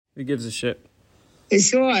Who gives a shit?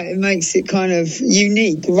 It's all right. It makes it kind of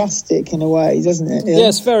unique, rustic in a way, doesn't it? Yeah,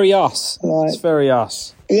 it's very us. It's very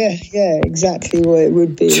us. Yeah, exactly what it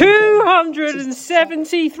would be.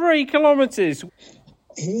 273 kilometres.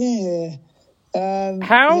 Yeah.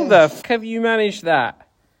 How the fuck have you managed that?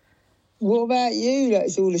 What about you?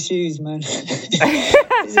 That's all the shoes, man. Is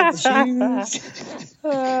it the shoes?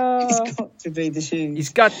 It's got to be the shoes. He's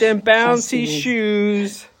got them bouncy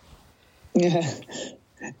shoes. Yeah.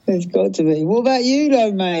 It's got to be. What about you,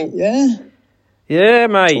 though, mate? Yeah,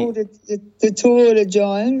 mate. The Tour of the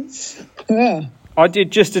Giants. Yeah. I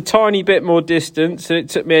did just a tiny bit more distance, and it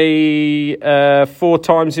took me 4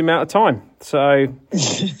 times the amount of time. So,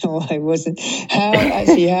 it wasn't.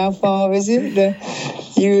 How far is it?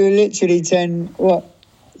 You were literally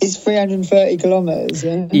it's 330 kilometres.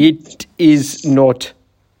 Yeah? It is not.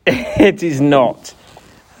 It is not.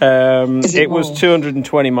 It was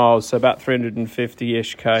 220 miles, so about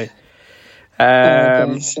 350-ish K.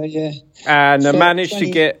 Okay, so yeah. And I managed to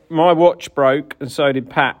get... My watch broke, and so did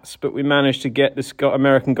Pat's, but we managed to get this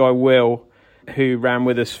American guy, Will, who ran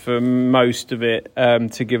with us for most of it,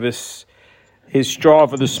 to give us his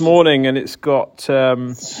Strava this morning, and it's got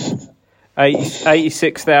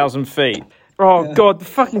 86,000 feet. Oh, yeah. God, the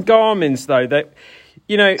fucking Garmin's, though,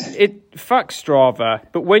 it fucks Strava,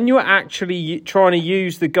 but when you're actually trying to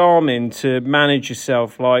use the Garmin to manage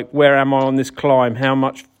yourself, like, where am I on this climb? How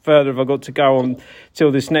much further have I got to go on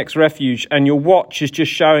till this next refuge? And your watch is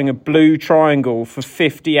just showing a blue triangle for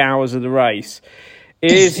 50 hours of the race.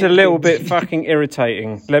 It is a little bit fucking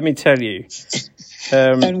irritating, let me tell you.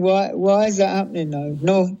 And why is that happening, though?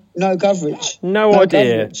 No coverage. No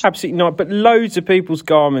idea. Coverage. Absolutely not. But loads of people's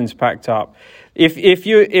Garmin's packed up. If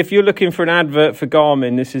you're looking for an advert for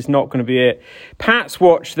Garmin, this is not going to be it. Pat's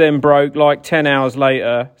watch then broke like 10 hours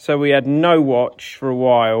later, so we had no watch for a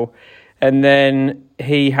while, and then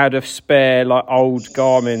he had a spare like old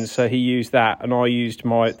Garmin, so he used that, and I used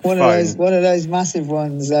my phone. One of those massive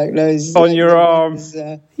ones, like those on your arm. Ones,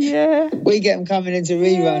 yeah, we get them coming into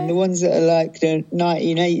rerun. The ones that are like the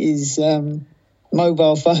 1980s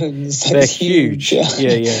mobile phones. They're huge. Yeah.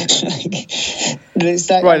 It's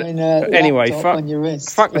like right. Anyway, on your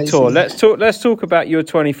wrist, fuck the Tour. Let's talk about your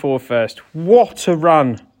 24 first. What a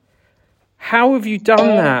run! How have you done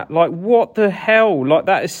that? Like, what the hell? Like,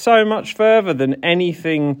 that is so much further than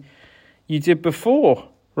anything you did before,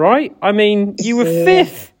 right? I mean, you were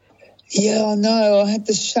fifth. Yeah, I know. I had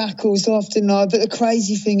the shackles after night, but the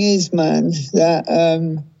crazy thing is, man, that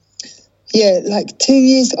like 2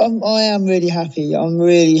 years. I am really happy. I'm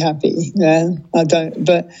really happy. Yeah,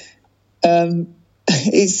 but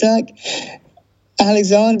it's like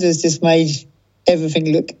Alexander's just made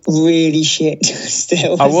everything look really shit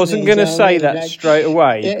still. I wasn't going to say that straight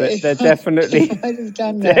away, but they're definitely I'd have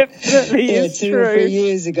done that. Definitely is 2 true. or 3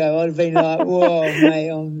 years ago, I'd have been like, "Whoa,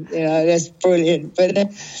 mate, that's brilliant." But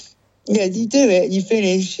then, you do it, and you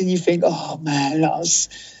finish, and you think, "Oh man,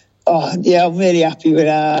 I'm really happy with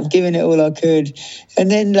that. I've given it all I could." And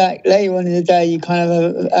then, like, later on in the day, you kind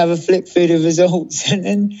of have a flick through the results, and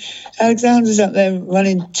then Alexander's up there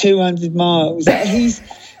running 200 miles. Like,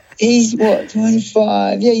 He's what,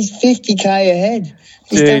 25? Yeah, he's 50k ahead.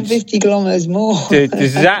 He's done 50 kilometres more. Dude,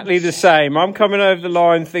 exactly the same. I'm coming over the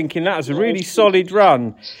line thinking that was a really solid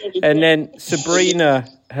run. And then Sabrina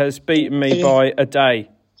has beaten me by a day.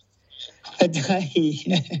 A day.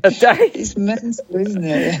 A day? It's mental, isn't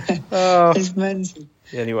it? Oh. It's mental.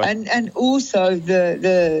 Anyway. And also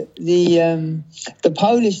the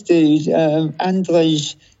Polish dude,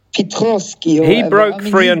 Andrzej Piotrowski. He broke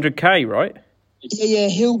 300k, right? Yeah,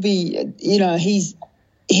 he'll be,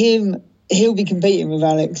 he'll be competing with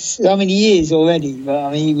Alex. I mean, he is already,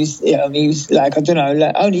 but he was like, I don't know,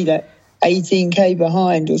 like only like 18k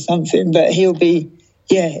behind or something, but he'll be,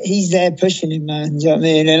 he's there pushing him, man. Do you know what I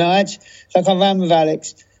mean? And I ran with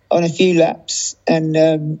Alex on a few laps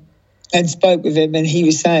and spoke with him, and he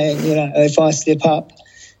was saying, if I slip up,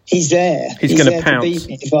 he's there. He's going to pounce. Beat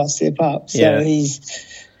me if I slip up. So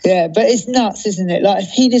yeah, but it's nuts, isn't it? Like, if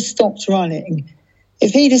he'd have stopped running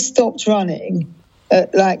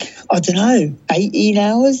at, like, I don't know, 18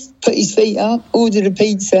 hours, put his feet up, ordered a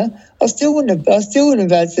pizza, I still wouldn't have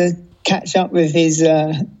had to catch up with his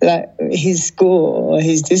score or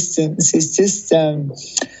his distance. It's just,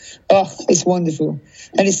 it's wonderful.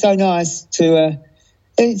 And it's so nice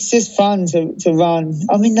it's just fun to run.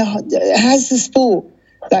 I mean, has the sport,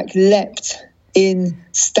 like, leapt in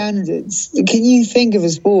standards? Can you think of a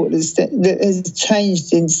sport that has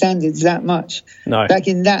changed in standards that much? No. Like,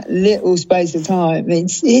 in that little space of time,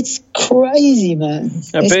 it's crazy, man.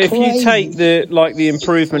 No, but if you take the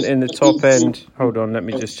improvement in the top end, hold on, let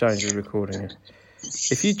me just change the recording here.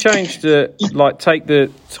 If you change the, like, take the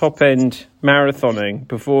top end marathoning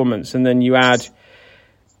performance and then you add,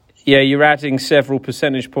 you're adding several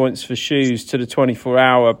percentage points for shoes to the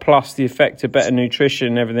 24-hour, plus the effect of better nutrition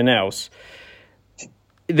and everything else.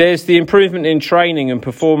 There's the improvement in training and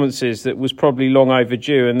performances that was probably long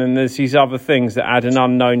overdue, and then there's these other things that add an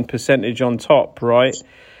unknown percentage on top, right?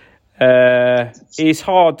 It's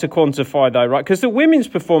hard to quantify, though, right? Because the women's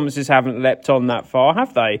performances haven't leapt on that far,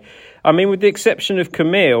 have they? I mean, with the exception of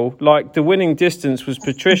Camille, like, the winning distance was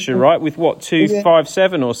Patricia, right? With,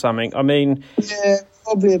 2:57 or something? I mean... Yeah,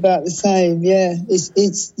 probably about the same, yeah.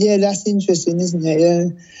 It's that's interesting, isn't it? Yeah.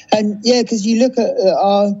 And, because you look at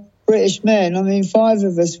our... British men, I mean, 5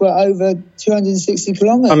 of us were over 260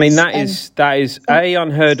 kilometres. I mean, that is A,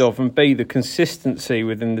 unheard of, and B, the consistency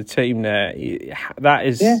within the team there.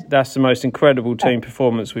 That's the most incredible team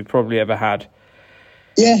performance we've probably ever had.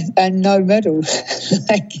 Yeah, and no medal.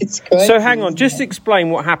 It's crazy. So hang on, just explain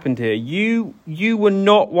what happened here. You were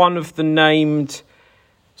not one of the named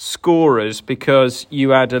scorers because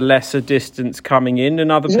you had a lesser distance coming in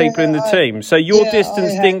than other people in the team. So your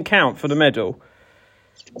distance didn't count for the medal?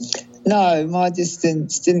 No, my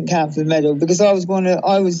distance didn't count for the medal because I was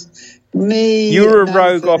You were a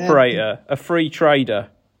rogue operator, a free trader.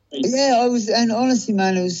 Yeah, I was, and honestly,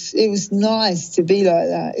 man, it was nice to be like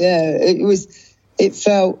that. Yeah, it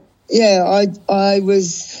felt. Yeah,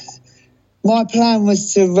 my plan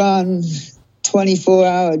was to run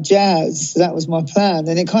 24-hour jazz. That was my plan,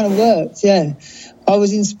 and it kind of worked. Yeah, I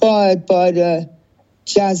was inspired by the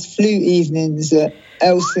jazz flute evenings at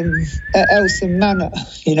Elson Manor,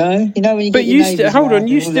 you know when you. But you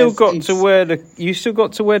still got to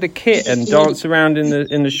wear the kit and dance around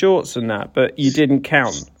in the shorts and that, but you didn't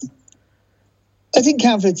count. I didn't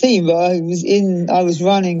count for the team, but I was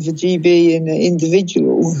running for GB in the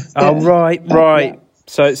individual. Oh, right.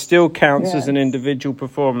 So it still counts as an individual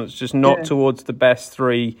performance, just not towards the best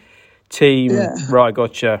 3 team. Yeah. Right,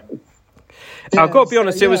 gotcha. Yeah, I've got to be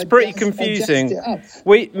honest, it was pretty confusing.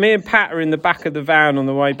 Me and Pat are in the back of the van on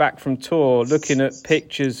the way back from tour looking at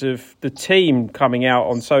pictures of the team coming out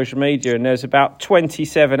on social media, and there's about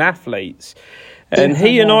 27 athletes. And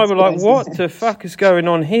he and I were like, what the fuck is going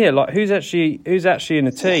on here? Like, who's actually in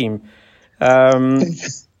the team?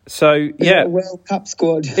 So, yeah. A World Cup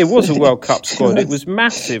squad. It was a World Cup squad. It was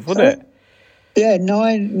massive, wasn't it? Yeah,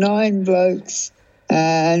 nine blokes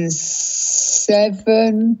and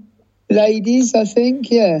 7... ladies, I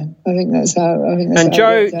think. Yeah, I think that's how. And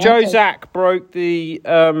Joe Zach broke the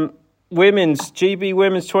women's GB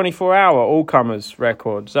women's 24-hour all-comers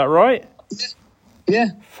record. Is that right? Yeah,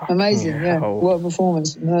 amazing. Hell. Yeah, what a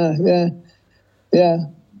performance. Yeah.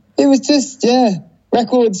 It was just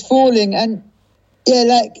records falling, and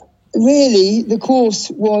really the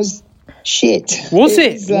course was shit. Was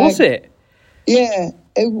it? Yeah.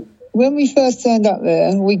 When we first turned up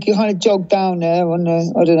there, we kind of jogged down there on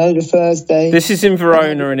the Thursday. This is in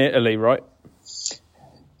Verona in Italy, right?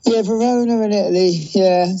 Yeah, Verona in Italy,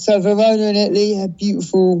 yeah. So Verona in Italy had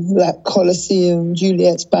beautiful, Colosseum,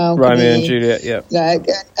 Juliet's balcony. Romeo and Juliet, yeah.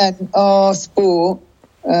 And our sport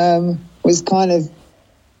was kind of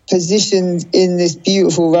positioned in this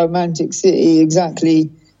beautiful romantic city, exactly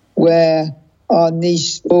where our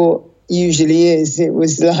niche sport usually is. It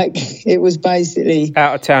was basically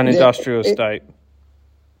out of town industrial estate.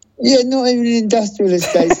 Yeah, not even an industrial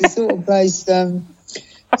estate. It's the sort of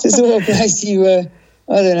place you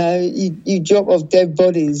I don't know, you drop off dead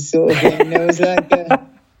bodies sort of thing. It was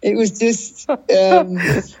it was just like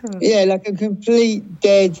a complete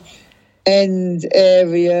dead end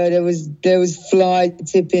area. There was fly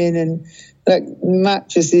tipping and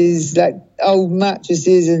mattresses, old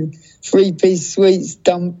mattresses and 3-piece suites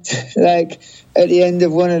dumped at the end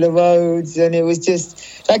of one of the roads, and it was just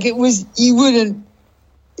it was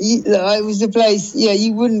a place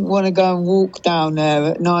you wouldn't want to go and walk down there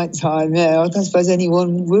at night time. I don't suppose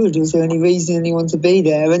anyone would. Was there any reason anyone to be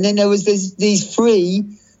there? And then there was these 3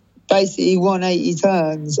 basically 180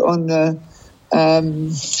 turns on the on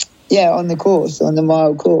the course, on the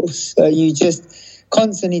mile course. So you just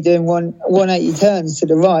constantly doing 180 turns to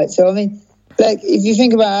the right. So I mean, if you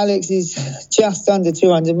think about Alex's just under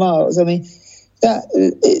 200 miles, I mean,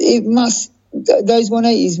 those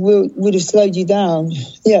 180s would have slowed you down,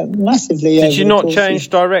 massively. Did you not change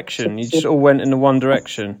direction? You just all went in the one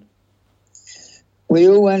direction? We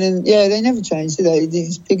all went in, they never changed, did they?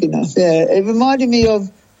 It's big enough, It reminded me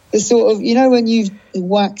of the sort of, when you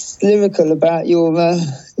wax lyrical about your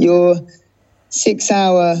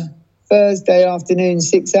 6-hour Thursday afternoon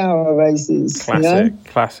 6-hour races.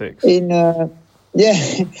 Classics.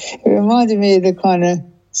 It reminded me of the kind of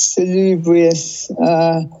salubrious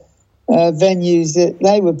venues that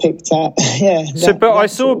they were picked at. Yeah. So, but I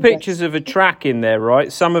saw pictures of a track in there,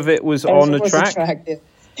 right? Some of it was on the track.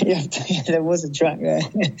 Yeah, there was a track there.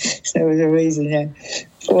 There was a reason, yeah.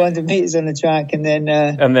 400 metres on the track and then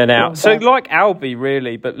out. So like Albi,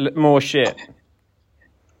 really, but more shit.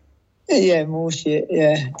 Yeah, more shit.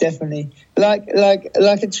 Yeah, definitely. Like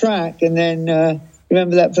a track, and then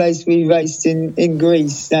remember that place we raced in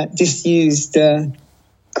Greece, that disused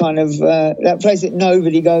kind of that place that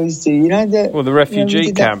nobody goes to. You know the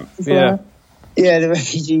refugee camp. Yeah. Yeah, the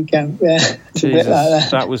refugee camp. Yeah, it's Jesus, a bit like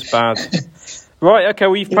that was bad. Right, okay,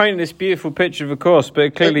 well, you've painted this beautiful picture of a course, but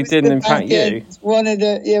it clearly didn't impact you. One of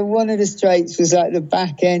the straights was like the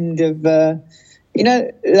back end of,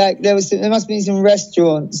 like there must have been some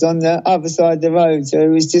restaurants on the other side of the road, so it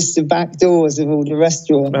was just the back doors of all the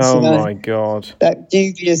restaurants. Oh, my God. That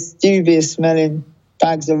dubious smelling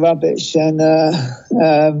bags of rubbish and,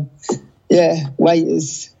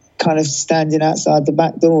 waiters kind of standing outside the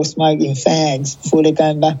back door smoking fags before they're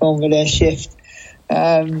going back on with their shift.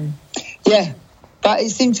 But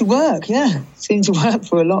it seemed to work, It seemed to work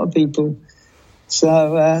for a lot of people.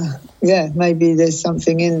 So, maybe there's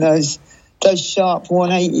something in those sharp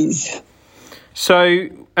 180s. So,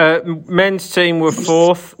 men's team were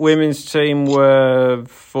 4th, women's team were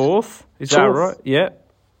 4th. Is that right? Yeah.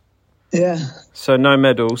 Yeah. So no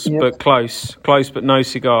medals, but close but no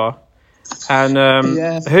cigar. And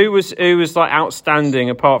who was like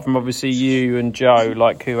outstanding apart from obviously you and Joe?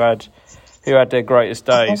 Like who had their greatest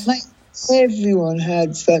days? Oh, mate. Everyone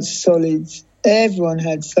had such solid days,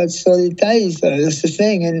 though. That's the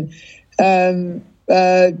thing. And on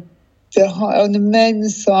the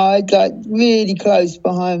men's side, like really close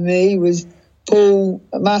behind me, was Paul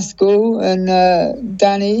Maskell and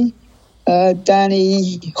Danny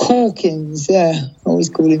Hawkins. Yeah, I always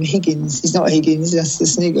call him Higgins. He's not Higgins. That's the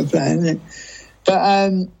snooker player, isn't it?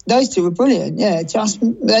 But those two were brilliant. Yeah,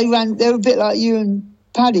 they were a bit like you and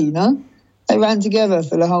Paddy, no? They ran together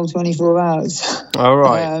for the whole 24 hours. All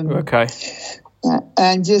right. Okay.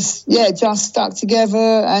 And just stuck together.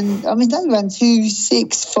 And I mean, they ran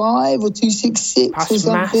 2:65 or 2:66 or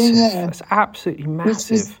something. Massive. Yeah. That's absolutely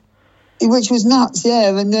massive. Which was nuts, yeah.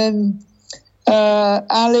 And then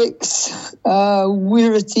Alex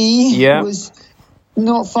Wirity was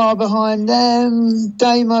not far behind them.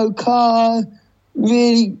 Damo Carr,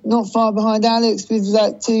 really not far behind Alex with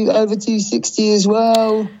like over 260 as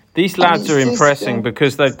well. These lads are impressing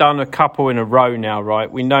because they've done a couple in a row now,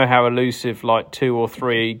 right? We know how elusive like 2 or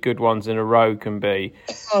 3 good ones in a row can be.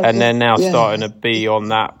 And they're now starting to be on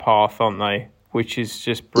that path, aren't they? Which is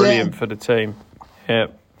just brilliant for the team. Yeah.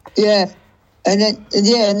 Yeah. And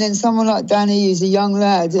then someone like Danny, who's a young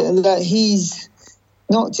lad, like he's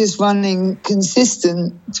not just running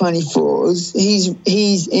consistent 24s,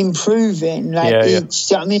 he's improving.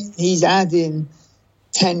 He's adding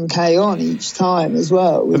 10k on each time as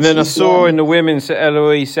well. And then I saw in the women's that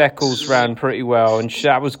Eloise Eccles ran pretty well, and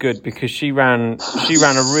that was good because she ran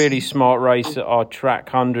a really smart race at our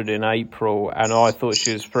track 100 in April, and I thought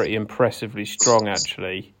she was pretty impressively strong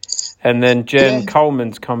actually. And then Jen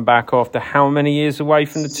Coleman's come back after how many years away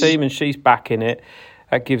from the team, and she's back in it.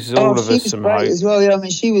 That gives all of us some hope as well. Yeah, I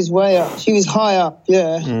mean she was way up. She was high up,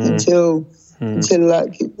 until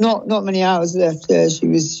like not many hours left. Yeah, she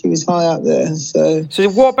was high up there. So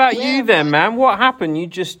what about you then, man? What happened? You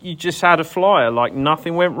just had a flyer, like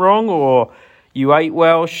nothing went wrong, or you ate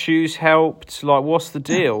well, shoes helped. Like what's the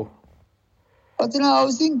deal? I don't know. I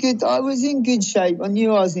was in good shape. I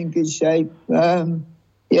knew I was in good shape.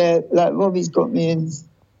 Like Robbie's got me in.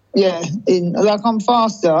 Yeah, I'm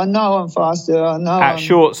faster. I know I'm faster. I know at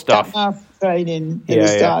short stuff. Training at the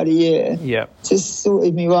start of the year, just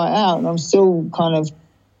sorted me right out, and I'm still kind of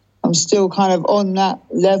on that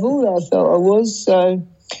level that I felt I was. So,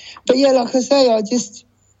 but yeah, like I say, I just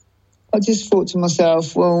thought to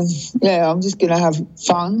myself, well, I'm just gonna have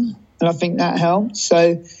fun, and I think that helped.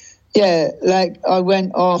 So, like I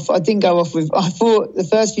went off. I didn't go off with. I thought the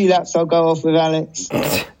first few laps I'll go off with Alex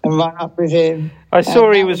and run up with him. I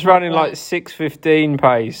saw he was running like 6:15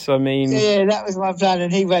 pace. I mean, that was my plan,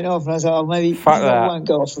 and he went off, and I was like, maybe I won't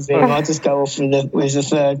go off with him. I'll just go off with the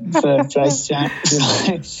third place chap.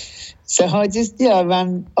 So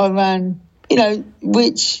I ran.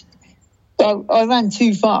 Which. I ran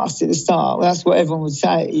too fast at the start. That's what everyone would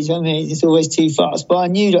say. You know what I mean? It's always too fast. But I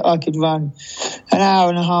knew that I could run an hour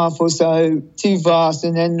and a half or so too fast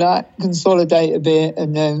and then like consolidate a bit.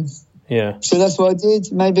 And then, so that's what I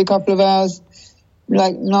did. Maybe a couple of hours,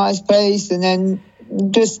 like nice pace, and then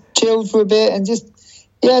just chilled for a bit and just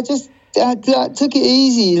took it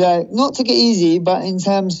easy. Like, not took it easy, but in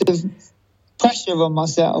terms of pressure on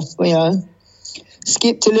myself,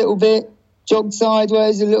 skipped a little bit, jogged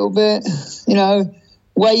sideways a little bit,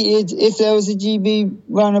 waited. If there was a GB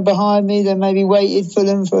runner behind me, then maybe waited for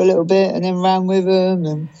them for a little bit and then ran with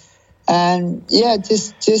them. And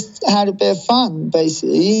just had a bit of fun,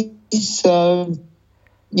 basically. So,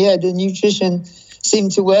 the nutrition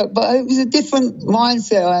seemed to work. But it was a different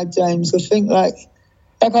mindset I had, James. I think, like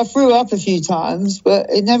I threw up a few times, but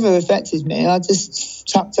it never affected me. I just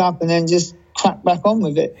tucked up and then just cracked back on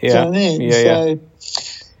with it. Yeah. Do you know what I mean? Yeah.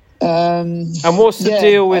 And what's the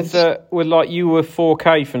deal with like you were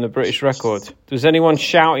 4K from the British record? Was anyone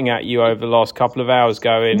shouting at you over the last couple of hours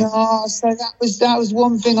going? No, so that was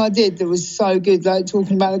one thing I did that was so good. Like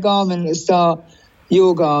talking about the Garmin at the start,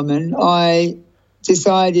 your Garmin. I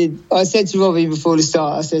said to Robbie before the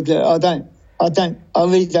start, I said, look, I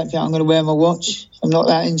really don't think I'm going to wear my watch. I'm not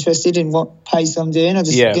that interested in what pace I'm doing. I'm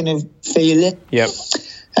just going to feel it. Yep.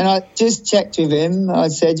 And I just checked with him. I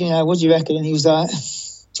said, what do you reckon? And he was like,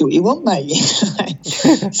 do what you want, mate.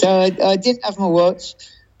 So I didn't have my watch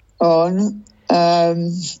on.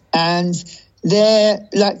 And there,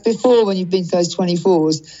 like before, when you've been to those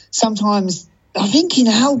 24s, sometimes I think in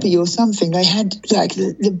Albi or something, they had like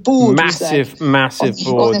the board. Massive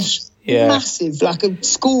board. Massive, like a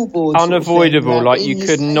schoolboard. Unavoidable, sort of thing, like you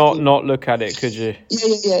could not look at it, could you?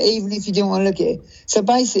 Yeah, even if you didn't want to look at it. So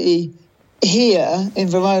basically, here in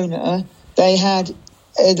Verona, they had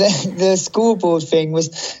the scoreboard thing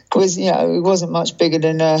was it wasn't much bigger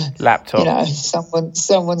than a laptop, someone's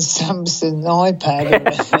Samsung iPad or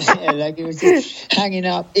whatever. Like it was just hanging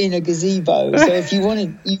up in a gazebo. So if you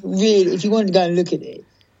wanted to go and look at it,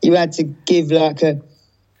 you had to give like a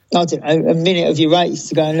minute of your race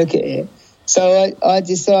to go and look at it. So I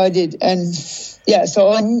decided, and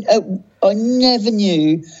so I never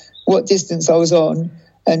knew what distance I was on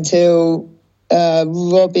until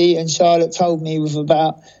Robbie and Charlotte told me with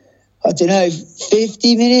about,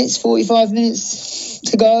 50 minutes, 45 minutes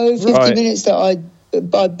to go, 50 minutes that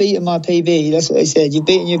I'd beaten my PB. That's what they said. You've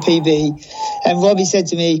beaten your PB. And Robbie said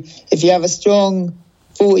to me, if you have a strong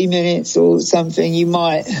 40 minutes or something, you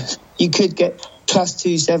could get plus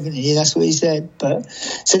 270. That's what he said.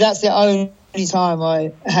 So that's the only time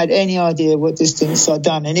I had any idea what distance I'd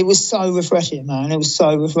done. And it was so refreshing, man. It was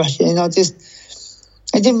so refreshing.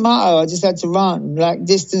 It didn't matter. I just had to run. Like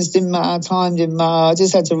distance didn't matter, time didn't matter. I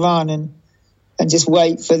just had to run and just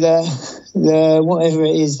wait for the whatever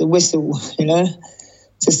it is, the whistle,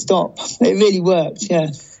 to stop. It really worked.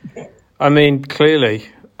 Yeah. I mean, clearly,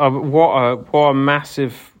 what a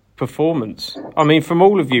massive performance. I mean, from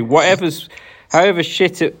all of you, however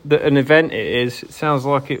shit an event it is, it sounds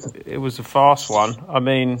like it was a fast one. I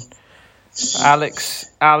mean, Alex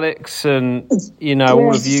and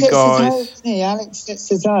all of you guys. Alex sets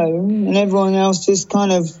the tone and everyone else just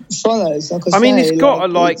kind of follows. It's got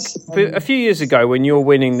a few years ago when you're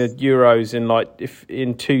winning the Euros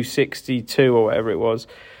in 262 or whatever it was,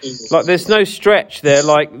 like there's no stretch there,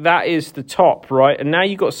 like that is the top, right? And now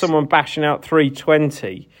you've got someone bashing out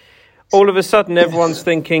 320. All of a sudden everyone's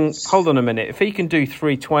thinking, hold on a minute, if he can do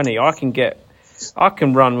 320, I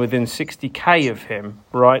can run within 60k of him,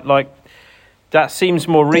 right? Like that seems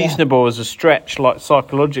more reasonable as a stretch, like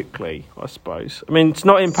psychologically, I suppose. I mean, it's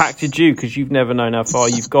not impacted you because you've never known how far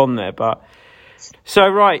you've gone there. But so,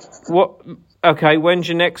 right, when's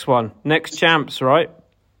your next one? Next champs, right?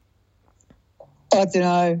 I don't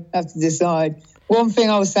know. I have to decide. One thing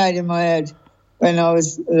I was saying in my head when I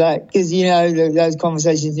was like, because those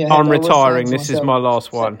conversations. I'm retiring. This is my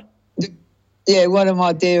last one. Yeah, one of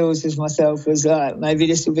my deals with myself was like, maybe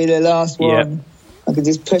this will be the last one. Yeah. I could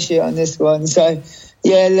just push it on this one. So,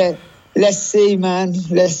 let's see, man.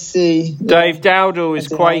 Let's see. Dave Dowdle is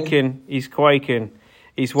quaking. He's quaking.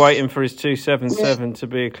 He's waiting for his 277 to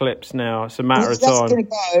be eclipsed now. It's a matter of time. That's going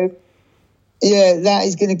to go. Yeah, that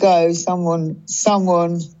is going to go.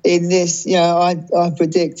 Someone in this, I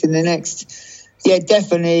predict in the next,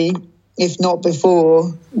 definitely, if not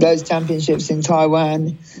before those championships in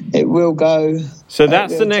Taiwan, it will go. So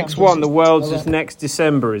that's the next one. The Worlds is next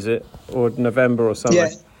December, is it? Or November or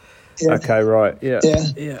something? Yeah. Okay, right. Yeah.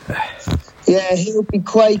 Yeah, he'll be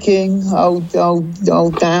quaking. Old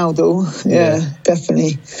Dowdle. Yeah,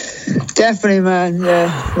 definitely, man.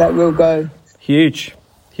 Yeah, that will go. Huge.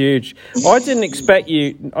 I didn't expect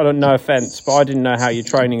you, I don't know, offence, but I didn't know how your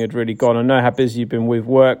training had really gone. I know how busy you've been with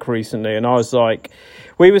work recently, and I was like,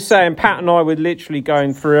 we were saying, Pat and I were literally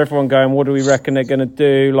going through everyone going, what do we reckon they're going to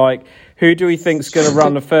do? Like, who do we think's going to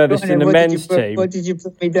run the furthest in the men's team? What did you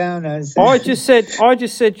put me down as? I just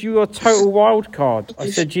said you are a total wild card. I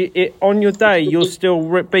said on your day you'll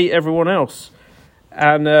still beat everyone else,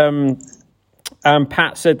 and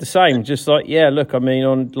Pat said the same. Just like, yeah, look, I mean,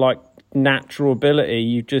 on like natural ability.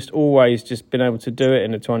 You've just always just been able to do it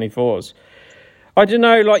in the 24s. I don't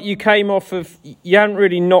know, like you came off of, you hadn't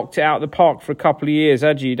really knocked it out of the park for a couple of years,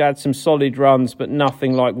 had you? You'd had some solid runs, but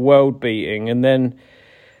nothing like world beating. And then,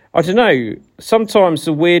 I don't know, sometimes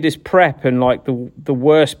the weirdest prep and like the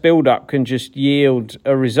worst build up can just yield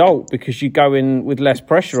a result because you go in with less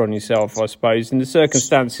pressure on yourself, I suppose. And the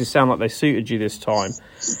circumstances sound like they suited you this time.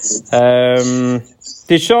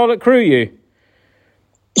 Did Charlotte crew you?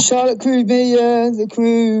 Charlotte crewed me, the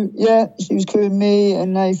crew, she was crewing me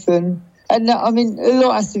and Nathan. And I mean, a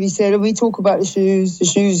lot has to be said. And we talk about the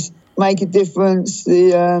shoes make a difference.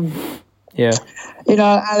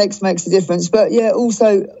 Alex makes a difference. But yeah,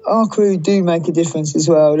 also our crew do make a difference as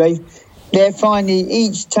well. They're finally,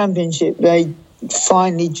 each championship, they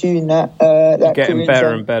finally tune that getting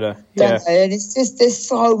better and better. Yeah. And it's just, there's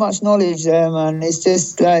so much knowledge there, man. It's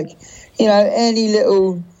just like, any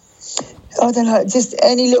little, I don't know, just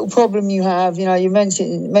any little problem you have, you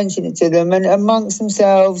mention it to them, and amongst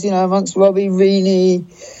themselves, amongst Robbie, Reenie,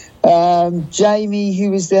 Jamie,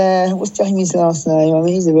 who was there. What's Jamie's last name? I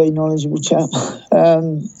mean, he's a very knowledgeable chap.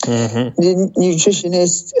 The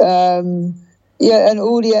nutritionist, and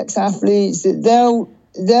all the ex-athletes.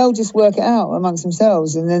 They'll just work it out amongst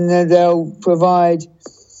themselves, and then they'll provide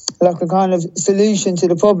like a kind of solution to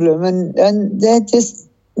the problem, and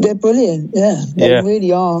they're brilliant. Yeah, they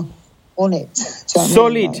really are on it.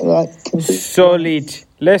 Solid. Solid.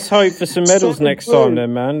 Let's hope for some medals next time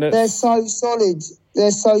then, man. They're so solid.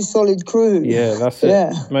 They're so solid crew. Yeah, that's it.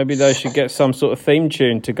 Yeah. Maybe they should get some sort of theme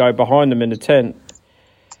tune to go behind them in the tent.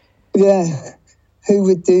 Yeah. Who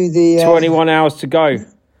would do the... 21 hours to go.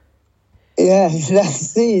 Yeah,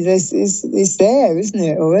 it's there, isn't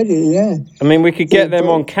it, already? Yeah. I mean, we could get them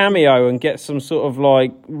on Cameo and get some sort of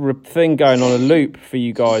like thing going on a loop for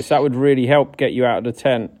you guys. That would really help get you out of the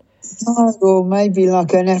tent. Or maybe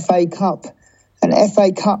like an FA Cup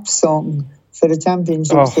song for the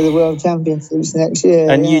championships, for the World Championships next year.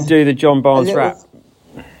 And you do the John Barnes rap.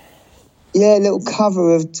 Yeah, a little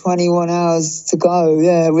cover of 21 Hours to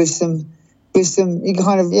Go, with some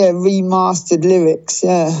kind of remastered lyrics,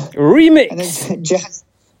 remix, and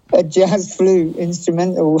a jazz flute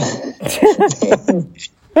instrumental.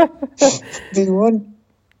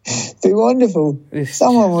 Be wonderful.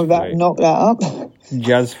 Someone would about knock that up.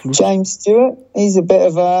 Jazz flute. James Stewart, he's a bit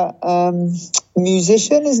of a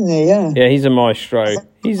musician, isn't he? Yeah, he's a maestro.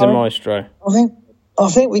 I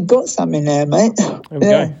think we got something there, mate. There we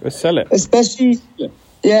go. Let's sell it. Especially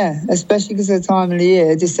because of the time of the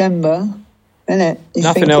year, December.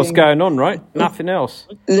 Nothing else going on, right? Nothing else.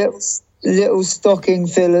 Little stocking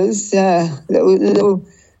fillers, little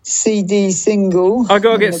CD single. I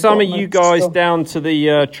got to get some of you guys down to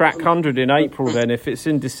the Track 100 in April. Then, if it's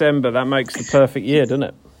in December, that makes the perfect year, doesn't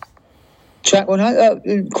it? Track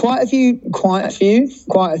 100. Quite a few.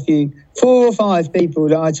 4 or 5 people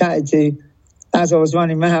that I chatted to as I was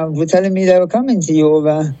running around were telling me they were coming to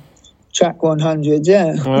your Track 100,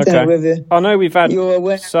 Okay. I know we've had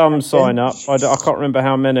some sign up. I can't remember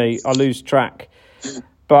how many. I lose track.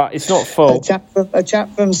 But it's not full. A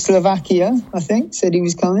chap from Slovakia, I think, said he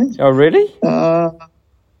was coming. Oh, really?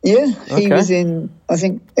 He was in, I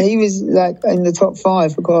think, he was like in the top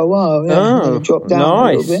 5 for quite a while. Yeah. Dropped down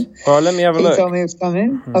a little bit. All right, let me have a look. He told me he was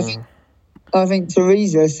coming. I think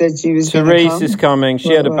Teresa said she was Teresa's coming.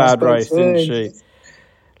 She had a bad race, didn't she?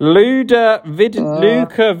 Luka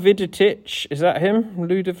Viditic, is that him?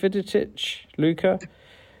 Luka Viditic? Luka?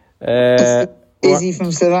 Is he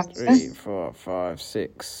from Slovakia? 3, 4, 5,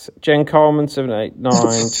 6. Jen Coleman, 7, 8,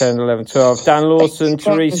 9, 10, 11, 12. Dan Lawson,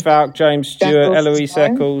 Therese Falk, James Stewart, Eloise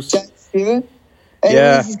Eccles. James Stewart.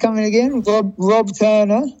 Eloise is coming again. Rob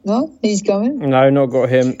Turner. No, he's coming. No, not got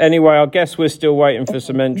him. Anyway, I guess we're still waiting for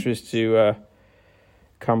some entries to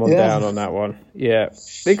come on down on that one. Yeah.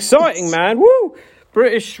 Exciting, man. Woo!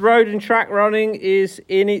 British road and track running is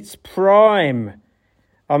in its prime.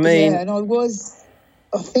 I mean... Yeah, and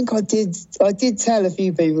I think I did tell a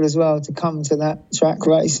few people as well to come to that track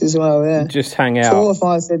race as well, yeah. Just hang out. 4 or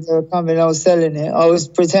 5 said they were coming, I was selling it. I was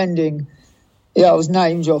pretending, I was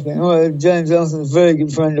name dropping. Well, James Elson's a very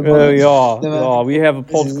good friend of mine. Oh, you are. We have a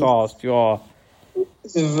podcast, you are.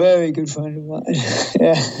 He's a very good friend of mine,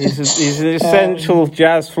 yeah. He's an essential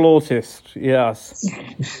jazz flautist, yes.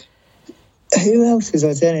 Who else was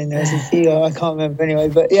I telling? There's a few, I can't remember anyway,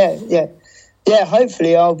 but yeah,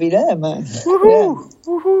 hopefully I'll be there, man. Woohoo!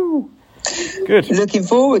 Woohoo! Good. Looking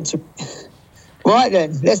forward to it. Right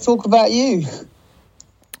then, let's talk about you.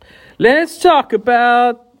 Let's talk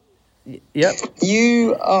about... Yep.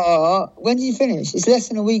 You are... When did you finish? It's less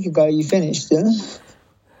than a week ago you finished, huh?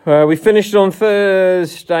 We finished on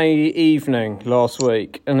Thursday evening last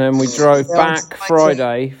week, and then we drove back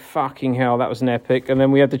Friday. Fucking hell, that was an epic. And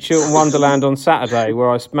then we had the Chiltern Wonderland on Saturday, where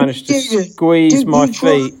I managed to squeeze my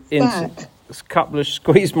feet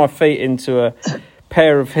into a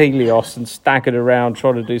pair of Helios and staggered around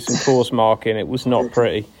trying to do some course marking. It was not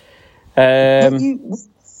pretty. You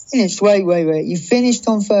finished. Wait. You finished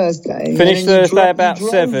on Thursday. Finished Thursday about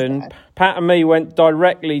 7. Pat and me went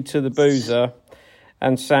directly to the boozer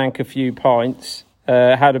and sank a few pints,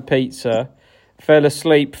 had a pizza, fell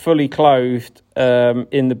asleep fully clothed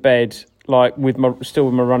in the bed, like with my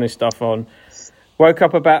running stuff on. Woke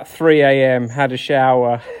up about 3 a.m, had a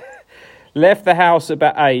shower, left the house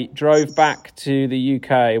about 8, drove back to the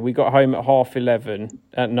UK. We got home at 11:30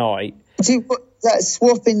 at night. That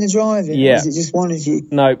swapping the driving? Yeah. Or was it just one of you?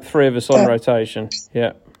 No, 3 of us on rotation.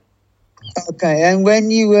 Yeah. Okay, and when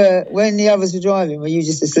the others were driving, were you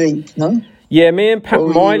just asleep? No. Yeah, me and Pat,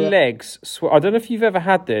 my legs, I don't know if you've ever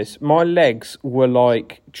had this, my legs were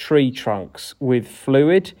like tree trunks with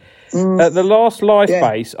fluid. At the last life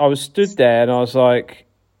base, I was stood there and I was like,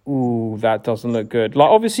 ooh, that doesn't look good. Like,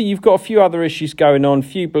 obviously, you've got a few other issues going on, a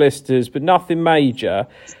few blisters, but nothing major.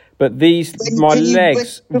 But my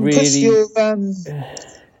legs really...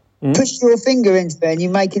 Push your finger into there and you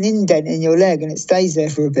make an indent in your leg and it stays there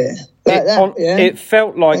for a bit. It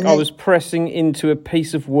felt like I was pressing into a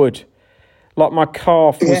piece of wood. Like my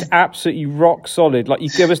calf was absolutely rock solid. Like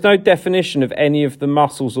there was no definition of any of the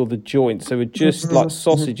muscles or the joints. They were just like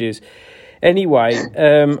sausages. Anyway,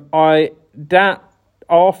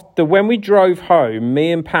 after when we drove home,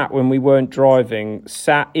 me and Pat, when we weren't driving,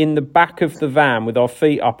 sat in the back of the van with our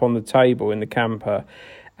feet up on the table in the camper.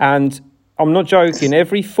 And I'm not joking,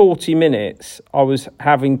 every 40 minutes I was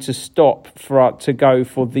having to stop to go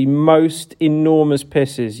for the most enormous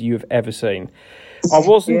pisses you've ever seen. I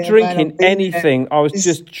wasn't drinking anything. I was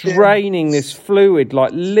just draining this fluid,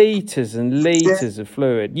 like litres and litres of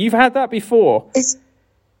fluid. You've had that before? I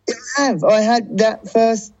have. I had that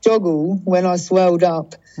first joggle when I swelled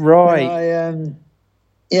up. Right.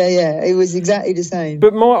 It was exactly the same.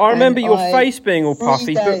 But I remember your face being all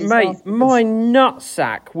puffy. But mate, my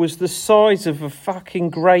nutsack was the size of a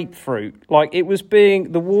fucking grapefruit. Like the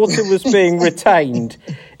water was being retained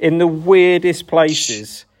in the weirdest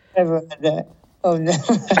places. Never had that. Oh no!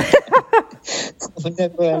 I've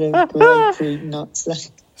never had a grapefruit nutsack.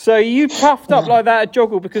 So you puffed up like that at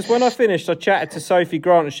joggle, because when I finished, I chatted to Sophie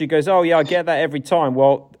Grant and she goes, "Oh yeah, I get that every time."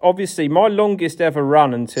 Well, obviously, my longest ever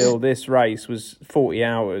run until this race was 40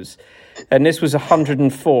 hours, and this was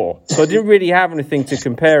 104. So I didn't really have anything to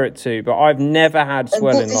compare it to, but I've never had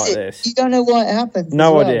swelling like this. You don't know why it happens.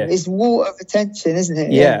 No idea. It's water retention, isn't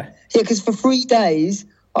it? Yeah. Yeah, because for 3 days,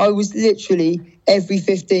 I was literally every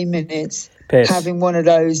 15 minutes having one of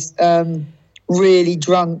those really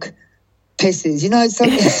drunk pisses. You know,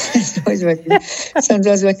 sometimes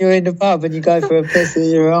when you're in the pub and you go for a piss at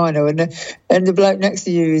your urinal and the bloke next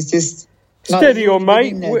to you is just... Steady on,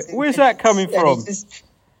 mate. Where's that coming from?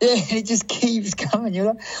 It just keeps coming. You're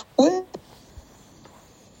like, what?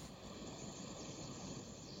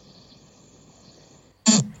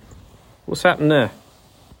 What's happened there?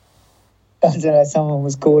 I don't know, someone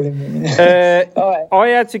was calling me. I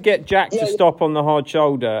had to get Jack to stop on the hard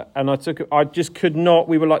shoulder, and I just could not.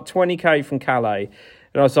 We were like 20k from Calais,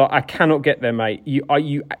 and I was like, I cannot get there, mate. You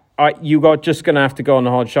are just going to have to go on the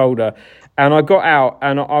hard shoulder. And I got out,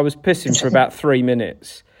 and I was pissing for about 3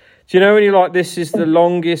 minutes. Do you know when you're like, this is the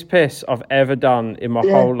longest piss I've ever done in my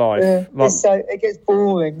whole life? Yeah. Like, it gets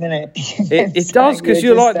boring, doesn't it? It does, because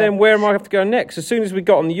you're like, then where am I have to go next? As soon as we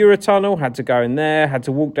got on the Eurotunnel, had to go in there, had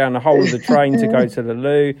to walk down the whole of the train to go to the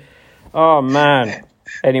loo. Oh, man.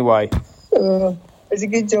 Anyway. It's a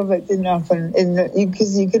good job that didn't happen,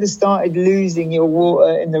 because you could have started losing your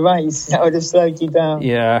water in the race. That would have slowed you down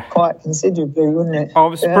quite considerably, wouldn't it? I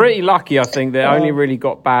was pretty lucky, I think, that I only really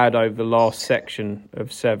got bad over the last section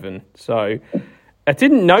of 7. So I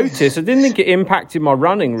didn't notice. I didn't think it impacted my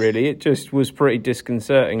running, really. It just was pretty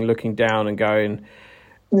disconcerting looking down and going,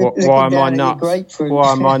 why are my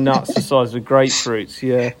nuts the size of grapefruits?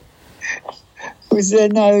 Yeah. Was there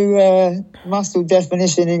no muscle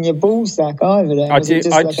definition in your ball sack either? Then? I just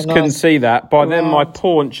couldn't see that. By then, my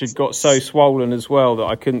paunch had got so swollen as well that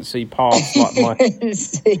I couldn't see past my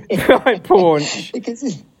paunch.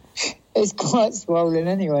 Because it's quite swollen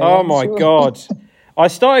anyway. Oh my God! I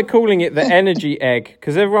started calling it the energy egg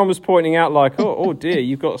because everyone was pointing out like, oh dear,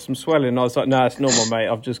 you've got some swelling. And I was like, no, it's normal, mate.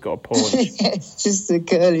 I've just got a paunch. It's just a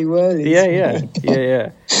curly whirly. Yeah.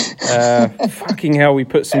 Fucking hell, we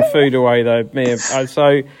put some food away though.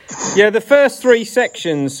 So, the first 3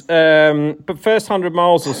 sections, but first 100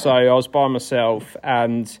 miles or so, I was by myself,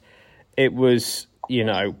 and it was,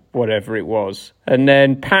 whatever it was. And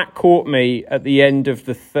then Pat caught me at the end of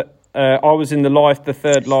I was in the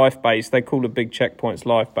third life base. They call the big checkpoints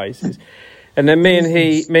life bases. And then me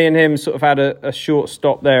and him sort of had a short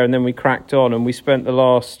stop there, and then we cracked on, and we spent the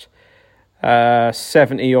last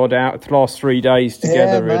 70 odd out, the last 3 days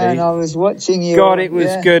together. Yeah, man, really. I was watching you. God, it was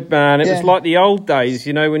good, man. It was like the old days,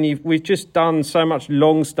 when we've just done so much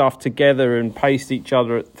long stuff together and paced each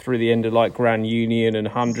other through the end of like Grand Union and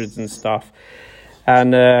hundreds and stuff.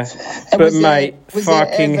 And but mate,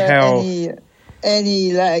 fucking hell.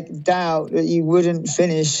 Any like doubt that you wouldn't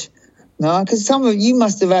finish? No, because you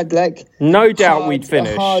must have had like no doubt we'd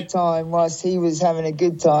finish. A hard time whilst he was having a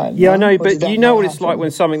good time. Yeah, I know, but you know what it's like when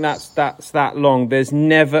something that's that long. There's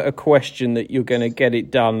never a question that you're going to get it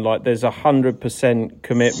done. Like there's 100%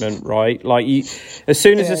 commitment, right? Like as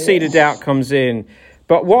soon as a seed of doubt comes in.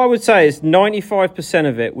 But what I would say is 95%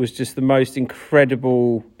 of it was just the most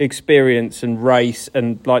incredible experience and race,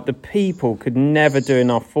 and like the people could never do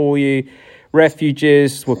enough for you.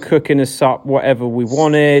 Refugees were cooking us up whatever we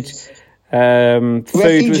wanted. Food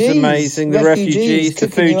was amazing. The refugees, the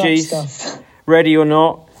Fugees, ready or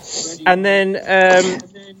not. And then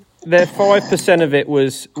their 5% of it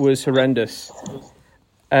was horrendous.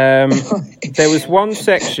 There was one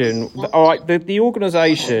section. All right, the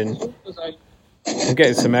organisation. I'm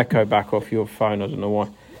getting some echo back off your phone. I don't know why.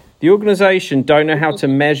 The organisation don't know how to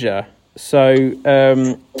measure. So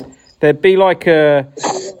there'd be like a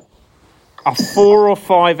 4 or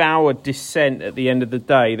 5 hour descent at the end of the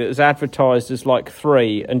day that was advertised as like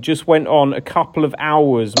 3 and just went on a couple of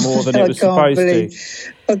hours more than it was supposed to.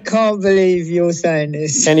 I can't believe you're saying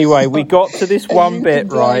this. Anyway, we got to this one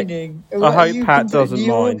bit, right? I hope Pat doesn't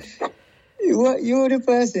mind. You're the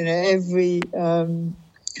person at every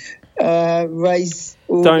race.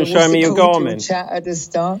 Don't show me your Garmin. Chat at the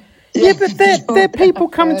start. Yeah, but they're people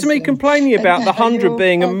coming to me complaining about the 100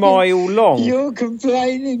 being a mile long. You're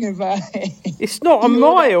complaining about it. It's not a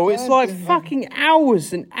mile. It's like fucking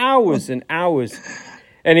hours and hours and hours.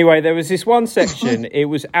 Anyway, there was this one section. It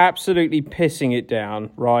was absolutely pissing it down,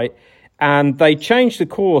 right? And they changed the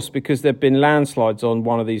course because there'd been landslides on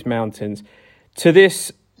one of these mountains to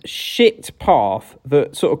this shit path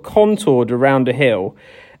that sort of contoured around a hill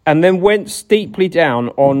and then went steeply down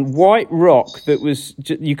on white rock that was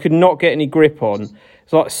you could not get any grip on.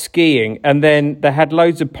 It's like skiing. And then they had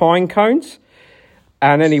loads of pine cones.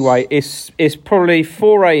 And anyway, it's probably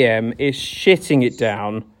 4 a.m. It's shitting it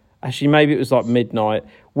down. Actually, maybe it was like midnight.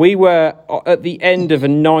 We were at the end of a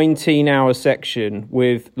 19-hour section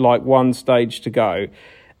with like one stage to go.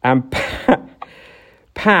 And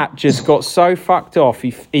Pat just got so fucked off.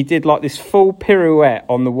 He did like this full pirouette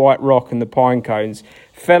on the white rock and the pine cones,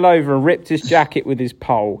 fell over and ripped his jacket with his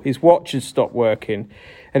pole. His watch had stopped working.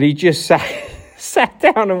 And he just sat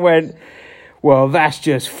down and went, well, that's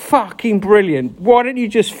just fucking brilliant. Why don't you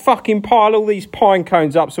just fucking pile all these pine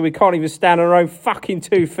cones up so we can't even stand on our own fucking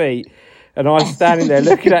 2 feet? And I was standing there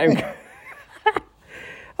looking at him.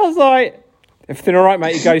 I was like, everything all right,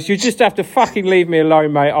 mate? He goes, you just have to fucking leave me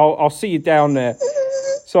alone, mate. I'll see you down there.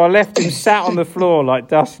 So I left him sat on the floor, like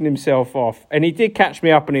dusting himself off. And he did catch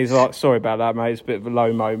me up and he's like, sorry about that, mate. It's a bit of a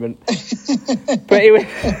low moment. But it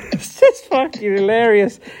was just fucking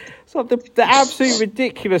hilarious. It's like the absolute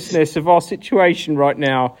ridiculousness of our situation right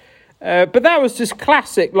now. But that was just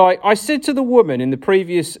classic. Like I said to the woman in the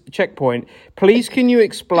previous checkpoint, please can you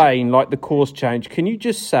explain like the course change? Can you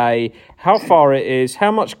just say how far it is,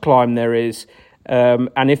 how much climb there is,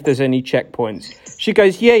 and if there's any checkpoints? She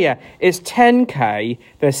goes, yeah, it's 10k,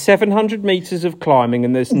 there's 700 metres of climbing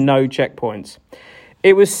and there's no checkpoints.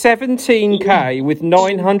 It was 17k with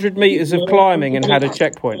 900 metres of climbing and had a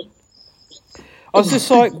checkpoint. I was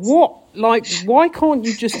just like, what? Like, why can't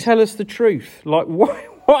you just tell us the truth? Like,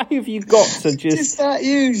 why have you got to just that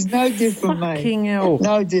huge? No different, mate. Fucking hell.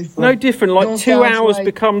 No different. No different. Like North 2 hours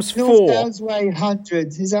becomes 4. North Downs Way 100.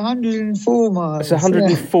 It's 104 miles. It's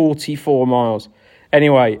 144 miles.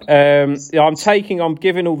 Anyway, I'm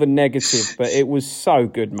giving all the negative, but it was so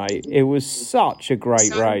good, mate. It was such a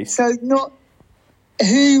great race. So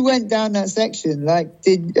who went down that section? Like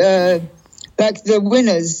did like the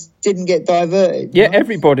winners didn't get diverted? Yeah, right?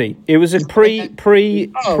 Everybody. It was a pre-existing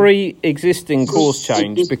course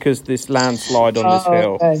change because this landslide on this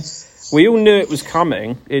hill. Okay. We all knew it was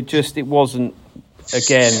coming. It wasn't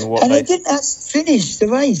again, what And they didn't actually finish the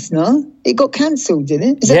race, no? It got cancelled,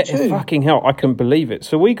 didn't it? Is that true? Fucking hell, I couldn't believe it.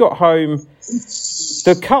 So we got home.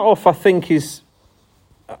 The cut-off, I think, is,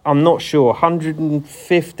 I'm not sure,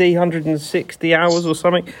 150, 160 hours or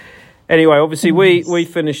something. Anyway, obviously, we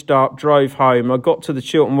finished up, drove home. I got to the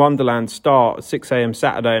Chiltern Wonderland start at 6 a.m.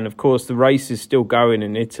 Saturday, and, of course, the race is still going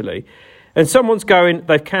in Italy. And someone's going,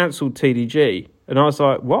 they've cancelled TDG. And I was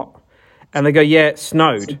like, what? And they go, yeah, it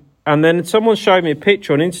snowed. And then someone showed me a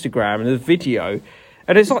picture on Instagram and a video,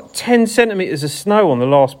 and it's like 10 centimetres of snow on the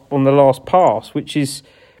last pass, which is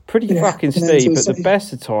pretty fucking steep at the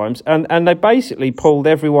best of times. And they basically pulled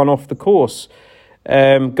everyone off the course,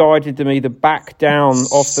 guided them either back down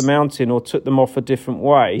off the mountain or took them off a different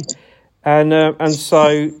way. And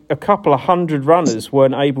so a couple of hundred runners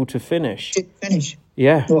weren't able to finish.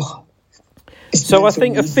 Yeah. Oh. So I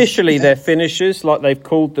think officially they're finishers, like they've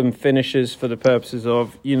called them finishers for the purposes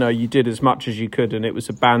of, you know, you did as much as you could and it was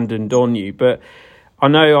abandoned on you. But I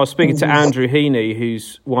know I was speaking to Andrew Heaney,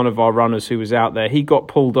 who's one of our runners who was out there. He got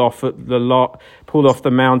pulled off the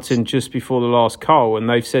mountain just before the last coal, and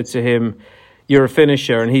they've said to him, "You're a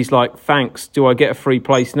finisher," and he's like, "Thanks. Do I get a free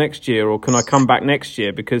place next year, or can I come back next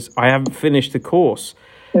year because I haven't finished the course?"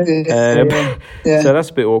 So that's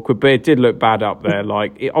a bit awkward, but it did look bad up there.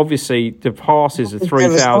 Like, obviously the passes are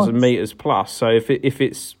 3,000 meters plus, so if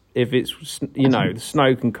it's you know, the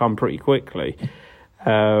snow can come pretty quickly.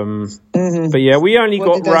 But yeah, we only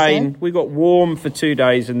got rain. We got warm for 2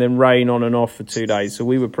 days and then rain on and off for 2 days, so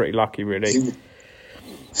we were pretty lucky, really.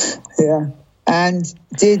 Yeah. And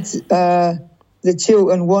did the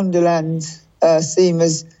Chiltern Wonderland seem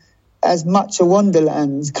as much a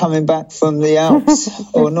wonderland coming back from the Alps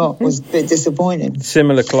or not? Was a bit disappointing.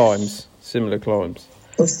 Similar climbs.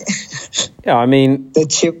 Yeah, I mean,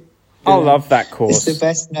 I love that course. It's the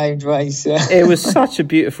best named race. It was such a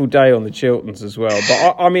beautiful day on the Chilterns as well.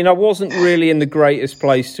 But I mean, I wasn't really in the greatest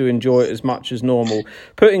place to enjoy it as much as normal.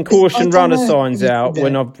 Putting caution runner signs out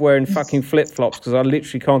when I'm wearing fucking flip-flops because I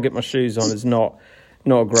literally can't get my shoes on is not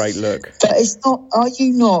a great look. But it's not, are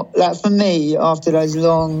you not, like for me, after those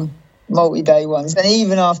long multi-day ones, and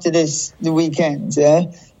even after this, the weekend,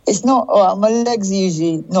 it's not, my legs are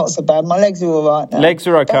usually not so bad. My legs are all right now. Legs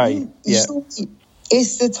are okay, yeah.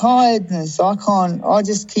 It's the tiredness. I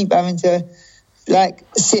just keep having to, like,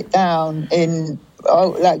 sit down in,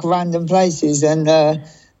 like, random places and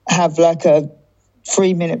have, like, a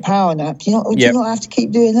 3-minute power nap. Do you not have to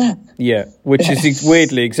keep doing that? Yeah, which is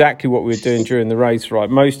weirdly exactly what we were doing during the race, right?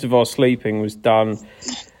 Most of our sleeping was done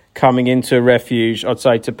coming into a refuge. I'd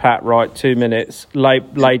say to Pat, right, 2 minutes,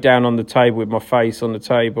 lay down on the table with my face on the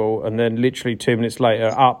table, and then literally 2 minutes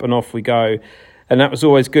later, up and off we go. And that was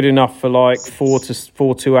always good enough for like 4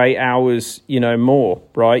 to 8 hours, you know, more,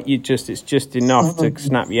 right? It's just enough to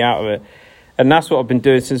snap you out of it. And that's what I've been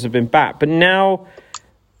doing since I've been back. But now,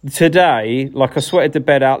 today, like, I sweated the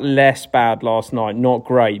bed out less bad last night, not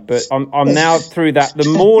great. But I'm now through that. The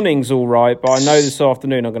morning's all right, but I know this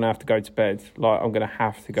afternoon I'm going to have to go to bed. Like, I'm going to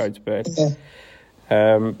have to go to bed.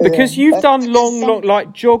 Because you've done long,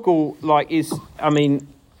 like, joggle, like,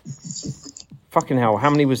 fucking hell, how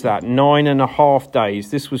many was that? 9.5 days.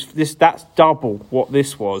 That's double what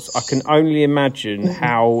this was. I can only imagine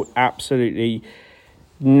how absolutely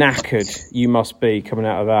knackered you must be coming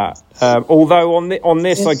out of that. Although on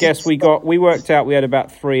this, I guess we worked out we had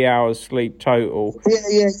about 3 hours sleep total.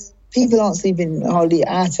 Yeah. People aren't sleeping hardly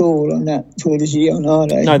at all on that Tour de Gionne, are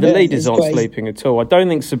they? No, the leaders aren't sleeping at all. I don't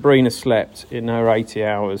think Sabrina slept in her 80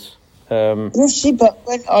 hours. Was she? But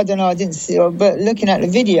I don't know. I didn't see her. But looking at the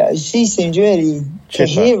videos, she seemed really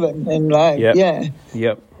coherent and like,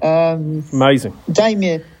 Yep. Amazing.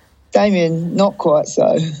 Damien, not quite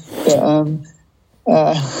so.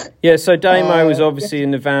 But, so Damo was obviously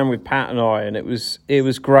in the van with Pat and I, and it was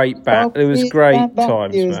great. It was great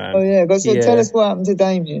times, man. Oh yeah. So tell us what happened to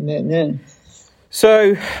Damien then. Yeah.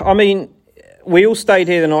 So I mean, we all stayed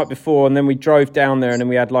here the night before, and then we drove down there, and then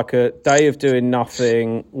we had like a day of doing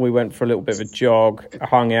nothing. We went for a little bit of a jog,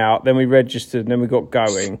 hung out, then we registered, and then we got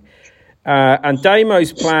going. And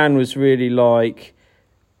Damo's plan was really like,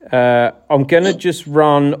 I'm going to just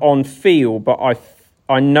run on feel, but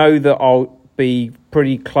I know that I'll be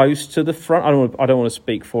pretty close to the front. I don't want to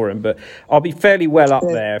speak for him, but I'll be fairly well up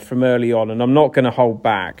there from early on, and I'm not going to hold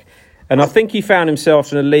back. And I think he found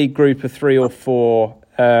himself in a lead group of 3 or 4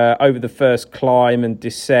 over the first climb and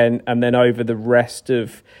descent, and then over the rest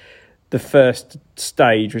of the first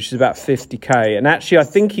stage, which is about 50k. And actually, I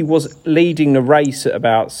think he was leading the race at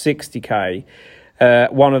about 60k.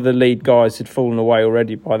 One of the lead guys had fallen away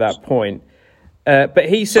already by that point. But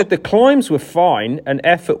he said the climbs were fine and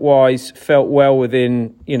effort-wise felt well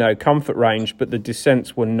within, comfort range, but the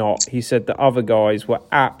descents were not. He said the other guys were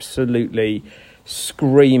absolutely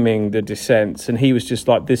screaming the descents, and he was just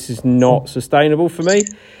like, this is not sustainable for me.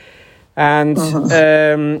 And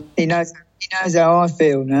he knows how I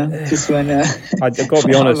feel now. Just when I've got to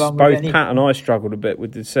be honest, both Pat and I struggled a bit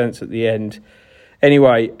with the descents at the end.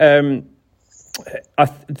 Anyway,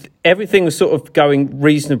 everything was sort of going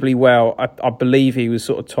reasonably well. I believe he was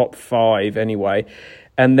sort of top 5 anyway.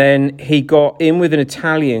 And then he got in with an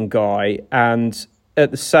Italian guy, and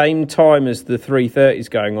at the same time as the 330s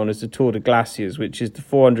going on as the Tour de Glaciers, which is the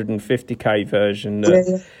 450k version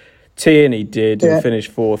that Tierney did and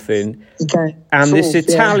finished 4th in. Okay. And this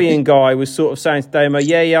Italian guy was sort of saying to Damo,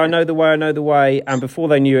 yeah, I know the way. And before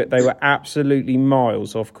they knew it, they were absolutely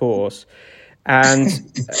miles off course. And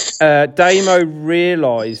Damo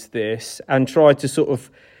realised this and tried to sort of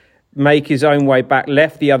make his own way back,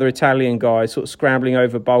 left the other Italian guy sort of scrambling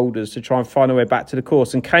over boulders to try and find a way back to the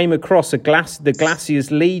course, and came across the Glaciers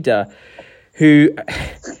leader who...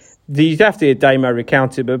 You'd have to hear Damo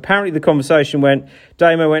recount it, but apparently the conversation went,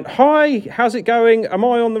 Damo went, hi, how's it going? Am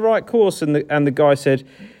I on the right course? And the guy said,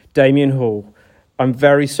 Damien Hall, I'm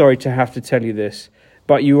very sorry to have to tell you this,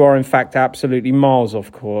 but you are in fact absolutely miles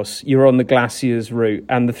off course. You're on the Glaciers route,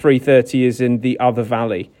 and the 330 is in the other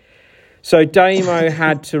valley. So Damo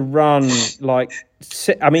had to run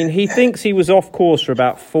he thinks he was off course for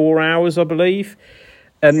about 4 hours, I believe.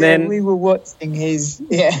 And then we were watching his,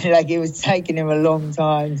 it was taking him a long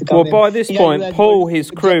time to come in. By this point, Paul,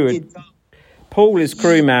 his crewman,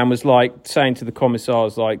 was like saying to the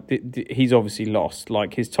commissars, he's obviously lost,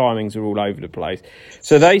 like his timings are all over the place.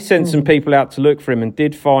 So they sent some people out to look for him and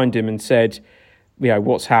did find him and said,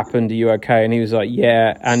 what's happened? Are you okay? And he was like,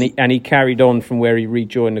 yeah. And he carried on from where he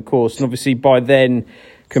rejoined the course. And obviously by then,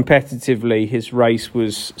 competitively, his race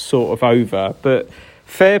was sort of over. But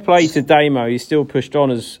fair play to Damo. He still pushed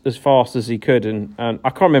on as fast as he could, and I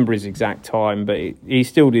can't remember his exact time, but he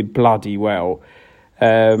still did bloody well.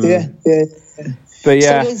 But yeah.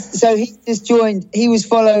 So he just joined. He was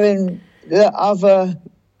following the other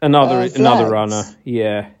another runner.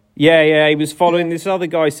 Yeah. He was following this other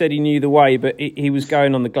guy. Said he knew the way, but he was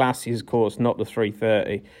going on the Glaciers course, not the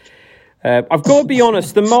 330. I've got to be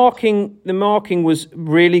honest, the marking was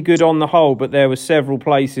really good on the whole, but there were several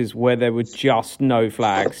places where there were just no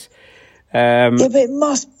flags. But it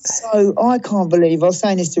must be so. I can't believe, I was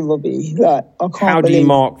saying this to Robbie, I can't How do you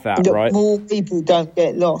mark that, right? More people don't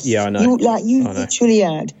get lost. Yeah, I know. You literally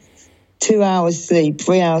had 2 hours sleep,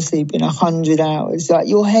 3 hours sleep in 100 hours.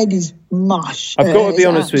 Your head is mush. I've got to be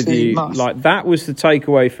honest with you, mush. That was the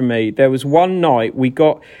takeaway for me. There was one night we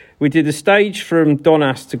did a stage from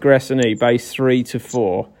Donas to Gressenay, base 3 to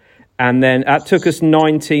 4, and then that took us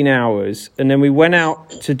 19 hours, and then we went out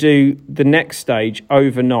to do the next stage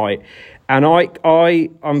overnight, and I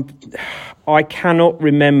cannot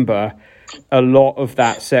remember a lot of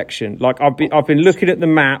that section. I've been looking at the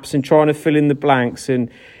maps and trying to fill in the blanks,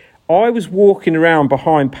 and I was walking around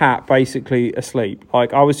behind Pat basically asleep.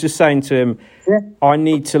 I was just saying to him, I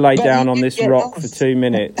need to lay down on this rock for 2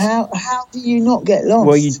 minutes. How do you not get lost?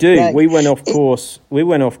 Well, you do. We went off course,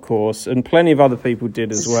 and plenty of other people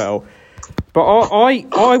did as well. But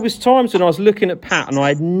I was times when I was looking at Pat and I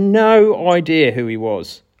had no idea who he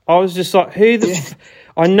was. I was just like,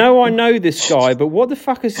 I know this guy, but what the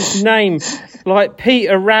fuck is his name?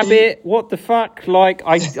 Peter Rabbit, what the fuck?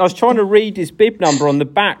 I was trying to read his bib number on the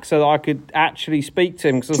back so that I could actually speak to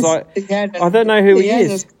him, because I was like, I don't know who he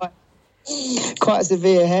is. Quite a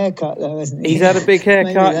severe haircut, though, hasn't he? He's had a big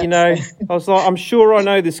haircut, I was like, I'm sure I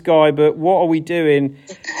know this guy, but what are we doing?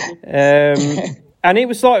 And it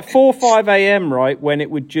was 4 or 5 a.m., right, when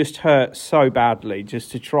it would just hurt so badly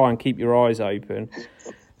just to try and keep your eyes open.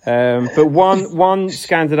 But one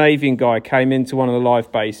Scandinavian guy came into one of the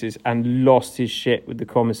live bases and lost his shit with the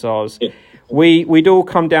commissars. We'd all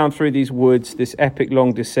come down through these woods, this epic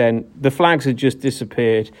long descent. The flags had just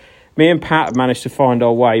disappeared. Me and Pat managed to find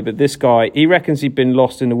our way, but this guy, he reckons he'd been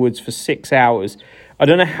lost in the woods for 6 hours. I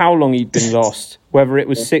don't know how long he'd been lost, whether it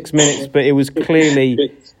was 6 minutes, but it was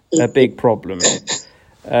clearly a big problem. So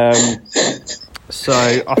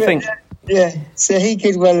I think... Yeah, so he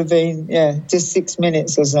could well have been, just 6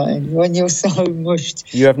 minutes or something. When you're so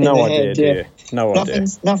mushed, you have no idea, do you? No idea.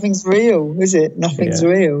 Nothing's real, is it? Nothing's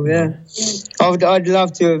real. Yeah, I'd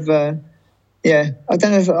love to have. I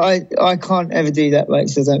don't know if I can't ever do that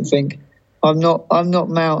race. I don't think I'm not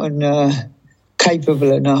mountain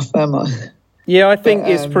capable enough, am I? Yeah, I think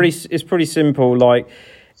it's pretty simple.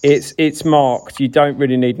 it's marked. You don't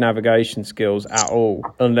really need navigation skills at all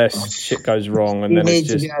unless shit goes wrong, and then it's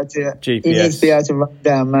just GPS. You need to be able to run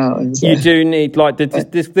down mountains. You do need, like,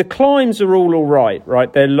 the climbs are all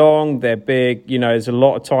right? They're long, they're big. You know, there's a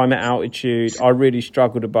lot of time at altitude. I really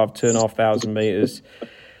struggled above 2,500 meters.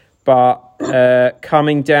 But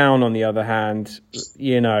coming down, on the other hand,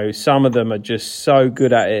 you know, some of them are just so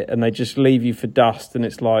good at it, and they just leave you for dust, and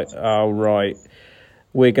it's like, oh, right,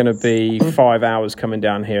 we're going to be 5 hours coming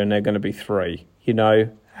down here, and they're going to be 3, you know?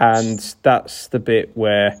 And that's the bit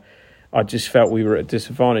where I just felt we were at a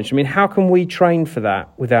disadvantage. I mean, how can we train for that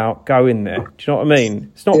without going there? Do you know what I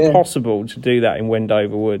mean? It's not possible to do that in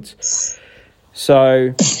Wendover Woods.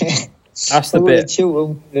 So... That's the bit.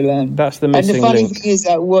 That's the missing link. And the funny thing is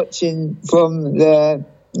that watching from the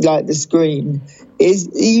screen is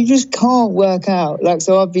you just can't work out. Like,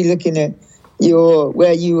 so I'd be looking at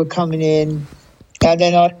where you were coming in, and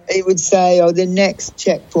then it would say, oh, the next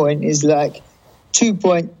checkpoint is like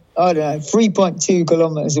 3.2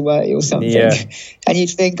 kilometers away or something. Yeah. And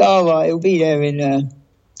you'd think, oh, right, it'll be there in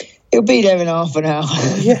half an hour.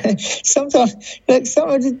 Yeah. Sometimes,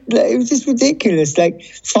 it was just ridiculous. Like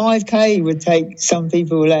 5K would take some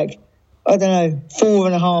people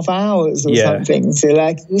 4.5 hours or something. So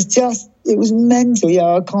it was mental.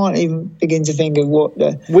 Yeah, I can't even begin to think of what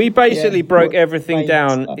we basically broke everything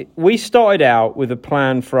down. We started out with a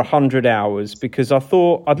plan for 100 hours because I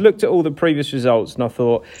thought, I'd looked at all the previous results and I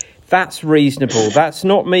thought, that's reasonable. That's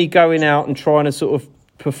not me going out and trying to sort of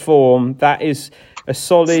perform. That is a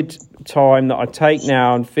solid time that I take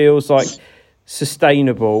now and feels like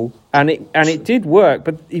sustainable, and it did work,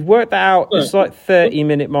 but he worked that out. It's like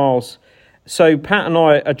 30-minute miles. So Pat and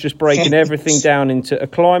I are just breaking everything down into a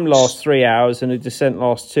climb lasts 3 hours and a descent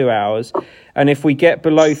lasts 2 hours, and if we get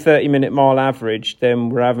below 30-minute mile average, then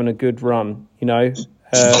we're having a good run, you know.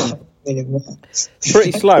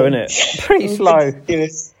 Pretty slow, isn't it? Pretty slow.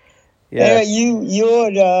 Yeah,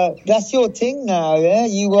 you're that's your thing now. Yeah,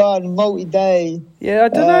 you are multi-day. Yeah, I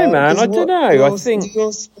don't know, man. I don't know. I think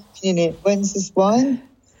you're spinning it. When's the spine?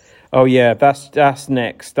 Oh yeah, that's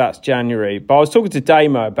next. That's January. But I was talking to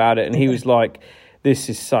Damo about it, and he was like, "This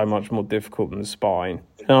is so much more difficult than the spine."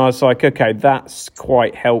 And I was like, "Okay, that's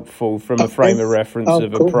quite helpful from a frame of reference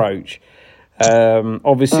approach."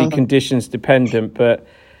 Obviously, conditions dependent, but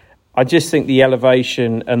I just think the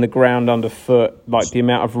elevation and the ground underfoot, like the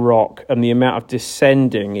amount of rock and the amount of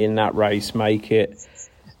descending in that race, make it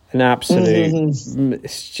an absolute...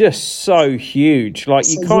 It's just so huge. Like,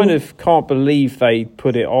 you kind of can't believe they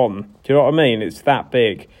put it on. Do you know what I mean? It's that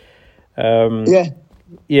big.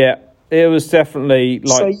 Yeah, it was definitely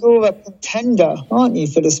like... So you're a contender, aren't you,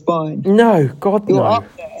 for the spine? No, God, you're no. Up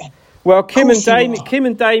there. Well, Kim and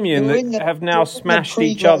Damien have now smashed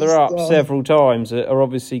each other up several times, are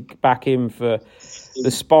obviously back in for the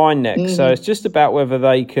spine next. So it's just about whether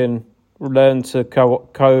they can learn to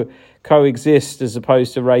coexist as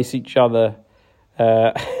opposed to race each other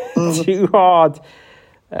too hard.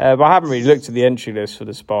 But I haven't really looked at the entry list for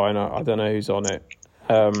the spine. I don't know who's on it.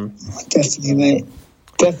 Definitely, mate.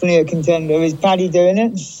 Definitely a contender. Is Paddy doing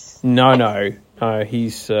it? No.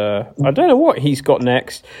 He's I don't know what he's got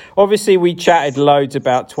next. Obviously, we chatted loads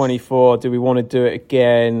about 24. Do we want to do it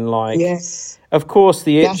again? Like, yes. Of course,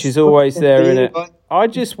 the itch is always there, isn't it? I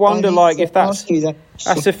just wonder, if that's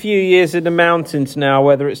a few years in the mountains now,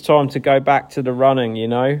 whether it's time to go back to the running, you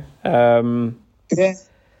know? Yeah.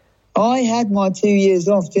 I had my 2 years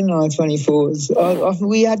off, didn't I, 24s?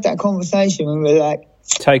 We had that conversation when we were like...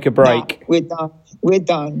 Take a break. Nah, we're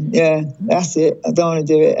done. Yeah, that's it. I don't want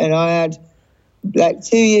to do it. And I had...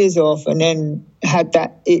 2 years off and then had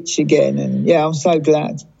that itch again, and I'm so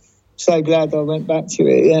glad I went back to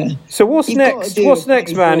it. So what's next,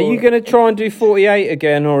 man? Are you going to try and do 48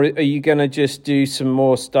 again, or are you going to just do some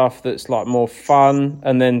more stuff that's like more fun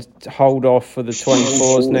and then hold off for the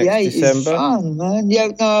 24s next December? Is fun, man.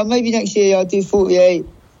 Maybe next year I'll do 48,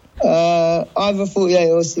 either 48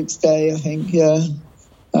 or 6 day, I think.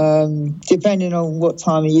 Depending on what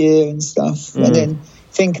time of year and stuff, and then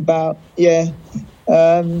think about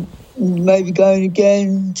maybe going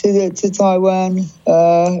again to Taiwan.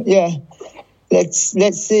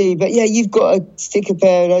 Let's see. But you've got to stick a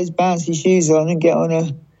pair of those bouncy shoes on and get on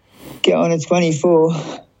a 24,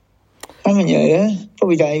 haven't you? Yeah,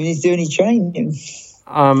 probably don't even need to do any training.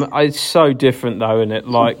 It's so different though, isn't it?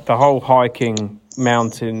 Like the whole hiking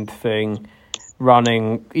mountain thing,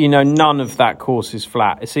 running, none of that course is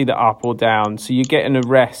flat. It's either up or down. So you're getting a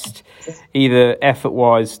rest, either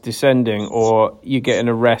effort-wise descending, or you're getting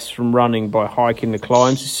a rest from running by hiking the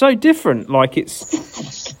climbs. It's so different. Like,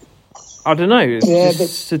 it's I don't know. It's Yeah,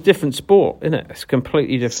 it's a different sport, isn't it? It's a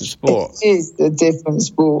completely different sport. It is a different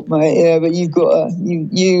sport, mate. Yeah, but you've got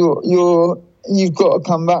to you've got to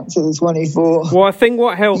come back to the 24. Well, I think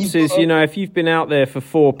what helps is, if you've been out there for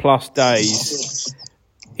 4+ days,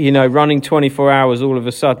 running 24 hours all of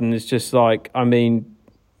a sudden is just like, I mean,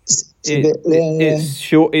 it's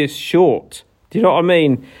short. It's short. Do you know what I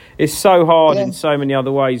mean? It's so hard in so many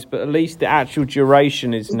other ways, but at least the actual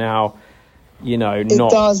duration is now, not. It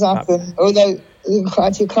does happen. Although,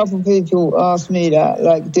 actually, a couple of people asked me that,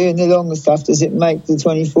 like, doing the longer stuff, does it make the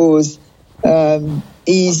 24s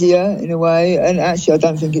easier in a way? And actually, I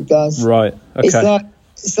don't think it does. Right. Okay.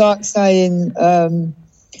 It's like saying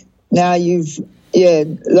now you've I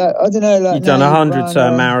don't know, like you've done 100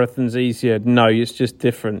 marathons easier. No, it's just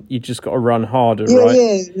different. You just got to run harder,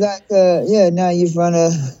 right? Now you've run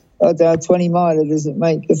a 20 miler. Does it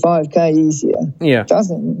make the 5K easier? Yeah, it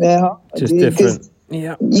doesn't. They're hard. Just different.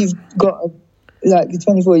 Yeah, you've got like the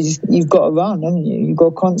 24. You've got to run, haven't you? You've got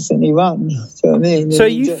to constantly run. So I mean, so are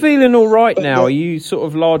you feeling all right now? Are you sort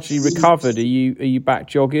of largely recovered? Are you back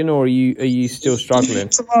jogging, or are you still struggling?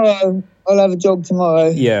 Tomorrow, I'll have a jog tomorrow.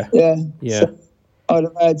 Yeah. So I'd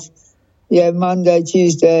have had Monday,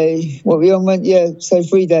 Tuesday. What we on went? So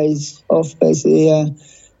 3 days off basically. Yeah,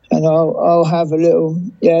 and I'll have a little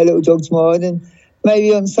jog tomorrow. And then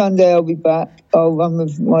maybe on Sunday I'll be back. I'll run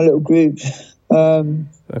with my little group.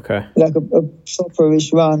 Okay. Like a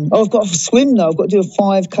proper-ish run. Oh, I've got to swim now. I've got to do a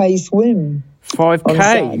 5K swim.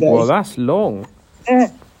 5K? Well, that's long. Yeah.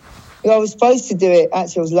 I was supposed to do it.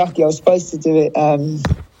 Actually, I was lucky. I was supposed to do it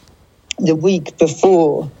the week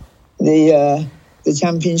before the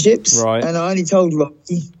championships. Right. And I only told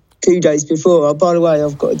Robbie 2 days before, oh, by the way,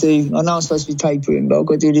 I've got to do, I know I'm supposed to be tapering, but I've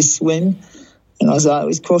got to do this swim. And I was like,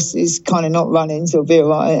 it's kind of not running, so I'll be all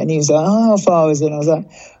right. And he was like, how far is it? And I was like,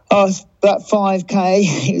 it's about 5K.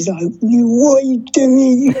 He was like, what are you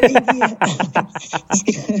doing, you idiot?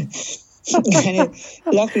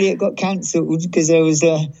 Luckily, it got cancelled because there was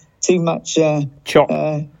too much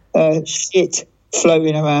shit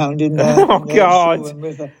floating around in the God.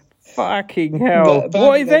 River. Fucking hell. But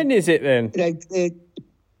what event is it then?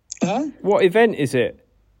 What event is it?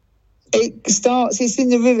 It's in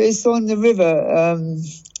the river, it's on the river.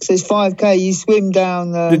 So it's 5K, you swim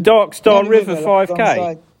down the Dark Star River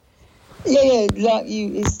 5K?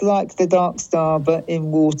 It's like the Dark Star, but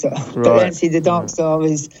in water. Right. But actually, the Dark Star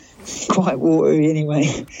is quite watery anyway.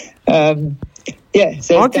 So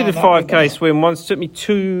I did a 5K swim once. It took me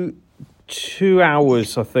two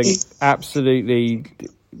hours, I think. Absolutely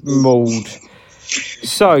mauled.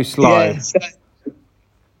 So slow. Yeah,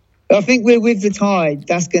 I think we're with the tide.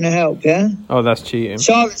 That's going to help, yeah? Oh, that's cheating.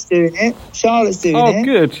 Charlotte's doing it. Oh,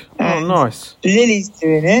 good. Oh, nice. Lily's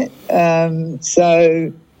doing it.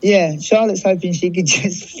 So, yeah, Charlotte's hoping she could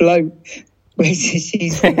just float.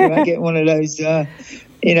 She's thinking about getting one of those, the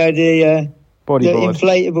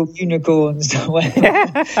inflatable unicorns.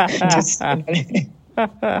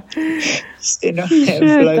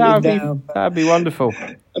 That'd be wonderful.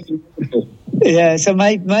 Yeah, so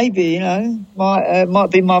maybe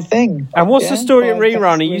might be my thing. And what's the story at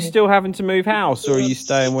Rerun? Are you still having to move house, or are you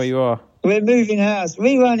staying where you are? We're moving house.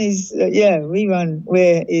 Rerun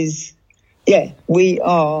is we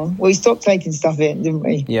are. We stopped taking stuff in, didn't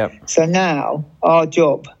we? Yeah. So now our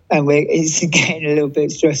job, and it's getting a little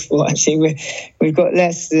bit stressful actually. We've got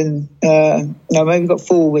less than maybe we've got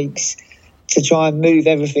 4 weeks to try and move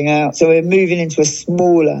everything out. So we're moving into a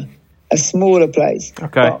smaller place.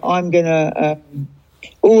 Okay. But I'm gonna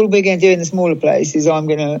all we're gonna do in the smaller place is I'm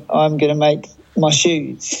gonna make my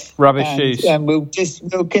shoes. Rubbish shoes. And we'll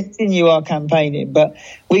continue our campaigning. But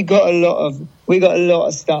we got a lot of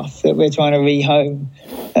stuff that we're trying to rehome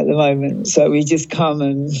at the moment. So we just come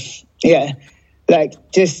and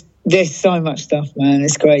there's so much stuff, man.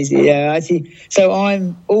 It's crazy. Yeah, actually. So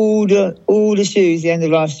I'm all the shoes, the end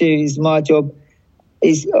of life shoes. My job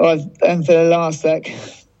is for the last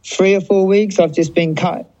 3 or 4 weeks, I've just been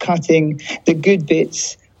cutting the good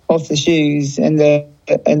bits off the shoes and the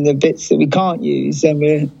bits that we can't use, and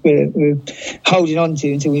we're holding on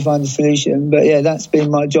to until we find a solution. But yeah, that's been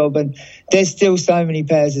my job, and there's still so many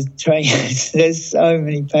pairs of trainers. There's so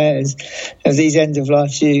many pairs of these end of life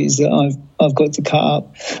shoes that I've got to cut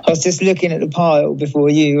up. I was just looking at the pile before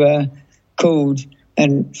you called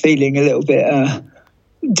and feeling a little bit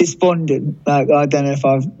despondent. Like, I don't know if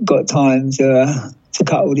I've got time to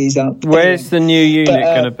cut all these up. Where's the new unit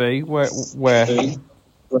going to be? Where?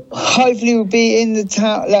 Hopefully we'll be in the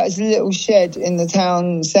town. It's a little shed in the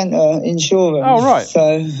town centre in Shoreham. Oh, right.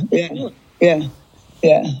 So, yeah,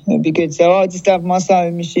 it'd be good. So I'll just have my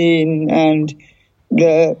sewing machine and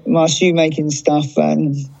my shoemaking stuff,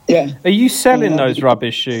 and yeah. Are you selling those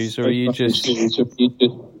rubbish shoes, or are you just?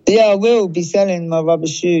 Yeah, I will be selling my rubber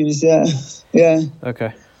shoes. Yeah.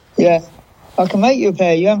 Okay. Yeah, I can make you a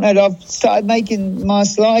pair. You haven't heard? I've started making my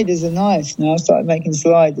sliders are nice now. I've started making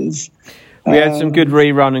sliders. We had some good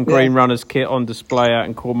rerun and green runners kit on display out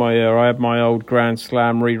in Courmayeur. I had my old Grand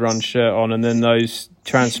Slam rerun shirt on, and then those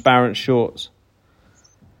transparent shorts.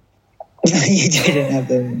 You didn't have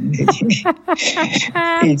them, did you?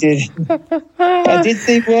 You did. I did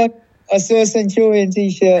see one. I saw a Centurion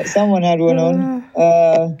T-shirt. Someone had one on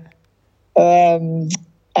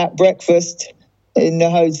at breakfast in the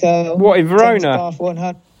hotel. What, in Verona?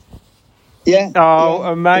 Yeah. Oh,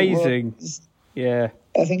 yeah, amazing. Yeah.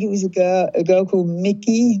 I think it was a girl called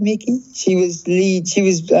Mickey. She was leading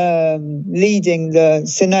the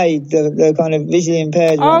Sinead, the kind of visually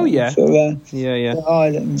impaired one. Oh, yeah. For, The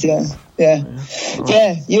island,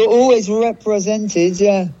 yeah. You're always represented,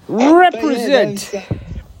 yeah. Represent! Yeah,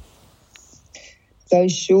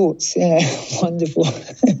 those shorts, yeah, wonderful.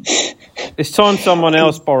 It's time someone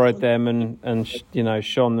else borrowed them and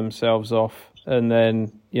shone themselves off, and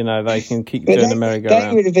then, they can keep doing the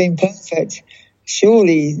merry-go-round. They would have been perfect.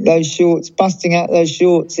 Surely those shorts, busting out those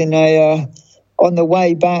shorts in on the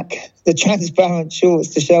way back, the transparent shorts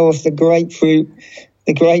to show off the grapefruit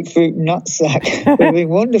nutsack would have been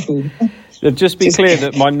wonderful. Just be clear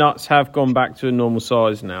that my nuts have gone back to a normal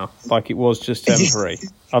size now, like it was just temporary.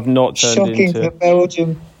 I've not turned shocking into...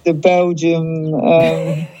 the Belgium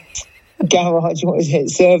garage, what is it,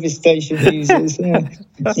 service station users. Yeah.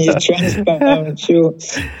 Your transparent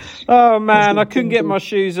shorts. Oh, man, I couldn't get my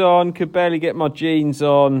shoes on, could barely get my jeans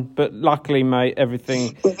on, but luckily, mate,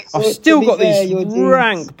 everything... I've still got these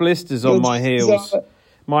rank blisters on my heels.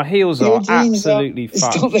 My heels are absolutely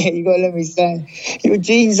fucked. Stop it, you got to let me say. Your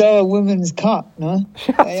jeans are a woman's cut, no?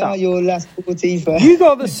 They are your La Sportiva. You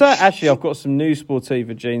got the set. Actually, I've got some new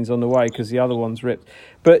Sportiva jeans on the way because the other one's ripped.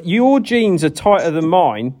 But your jeans are tighter than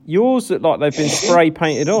mine. Yours look like they've been spray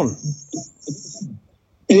painted on.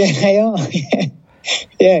 Yeah, they are, yeah.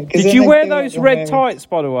 Yeah, did you wear those red tights,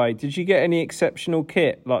 by the way? Did you get any exceptional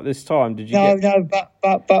kit like this time? Did you? No,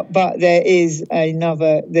 but there is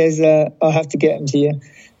another. I'll have to get them to you.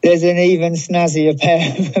 There's an even snazzier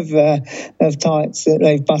pair of tights that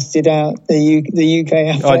they've busted out. The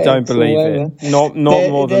UK. I don't believe it. Not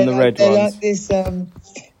more than the red ones. Like this.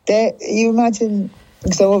 You imagine.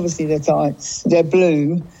 So obviously they're tights. They're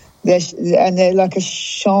blue. They're like a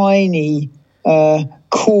shiny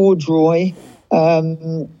corduroy.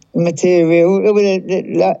 Material.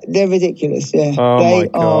 They're ridiculous. Yeah. Oh my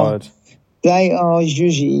God. They are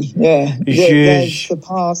zhuzhy. Yeah. They've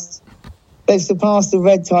surpassed the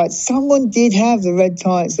red tights. Someone did have the red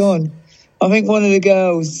tights on. I think one of the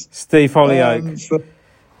girls. Steve Hollyoak.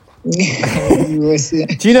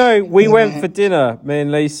 Do you know, we went for dinner, me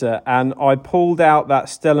and Lisa, and I pulled out that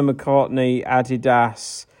Stella McCartney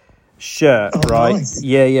Adidas shirt, right? Nice.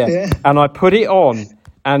 Yeah. And I put it on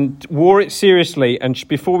and wore it seriously. And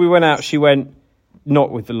before we went out, she went,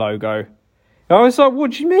 not with the logo. And I was like,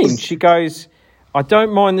 what do you mean? She goes, I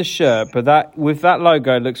don't mind the shirt, but that with that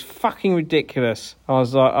logo, it looks fucking ridiculous. I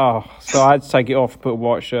was like, oh. So I had to take it off and put a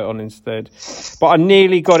white shirt on instead. But I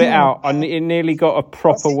nearly got it out. It nearly got a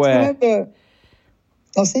proper wear.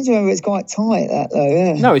 I seem to remember it's quite tight, that though,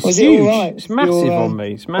 yeah. No, it's huge. It all right? It's massive on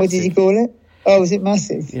me. It's massive. What did you call it? Oh, was it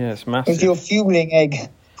massive? Yeah, it's massive. With your fueling egg.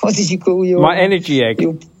 What did you call your... My energy egg.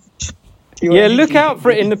 Yeah, look out for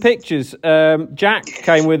it in the pictures. Jack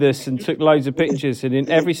came with us and took loads of pictures, and in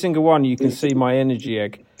every single one you can see my energy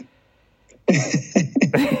egg.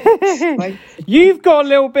 You've got a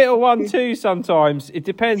little bit of one too sometimes. It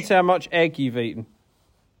depends how much egg you've eaten.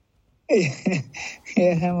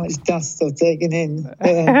 Yeah, how much dust I've taken in.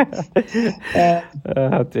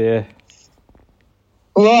 Oh dear.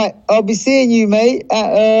 Right, I'll be seeing you, mate,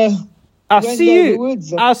 at I'll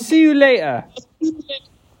see you later.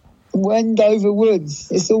 Wendover Woods.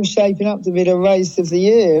 It's all shaping up to be the race of the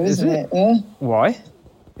year, isn't it? Huh? Why?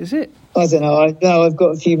 Is it? I don't know. I've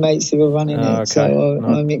got a few mates who are running it, so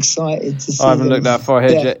I'm excited to see. I haven't looked that far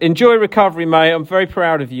ahead yet. Enjoy recovery, mate. I'm very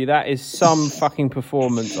proud of you. That is some fucking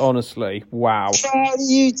performance, honestly. Wow. Proud of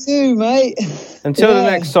you too, mate. Until the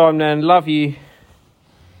next time, then. Love you.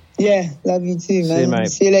 Yeah, love you too, man. See you, mate.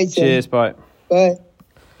 See you later. Cheers, bye. Bye.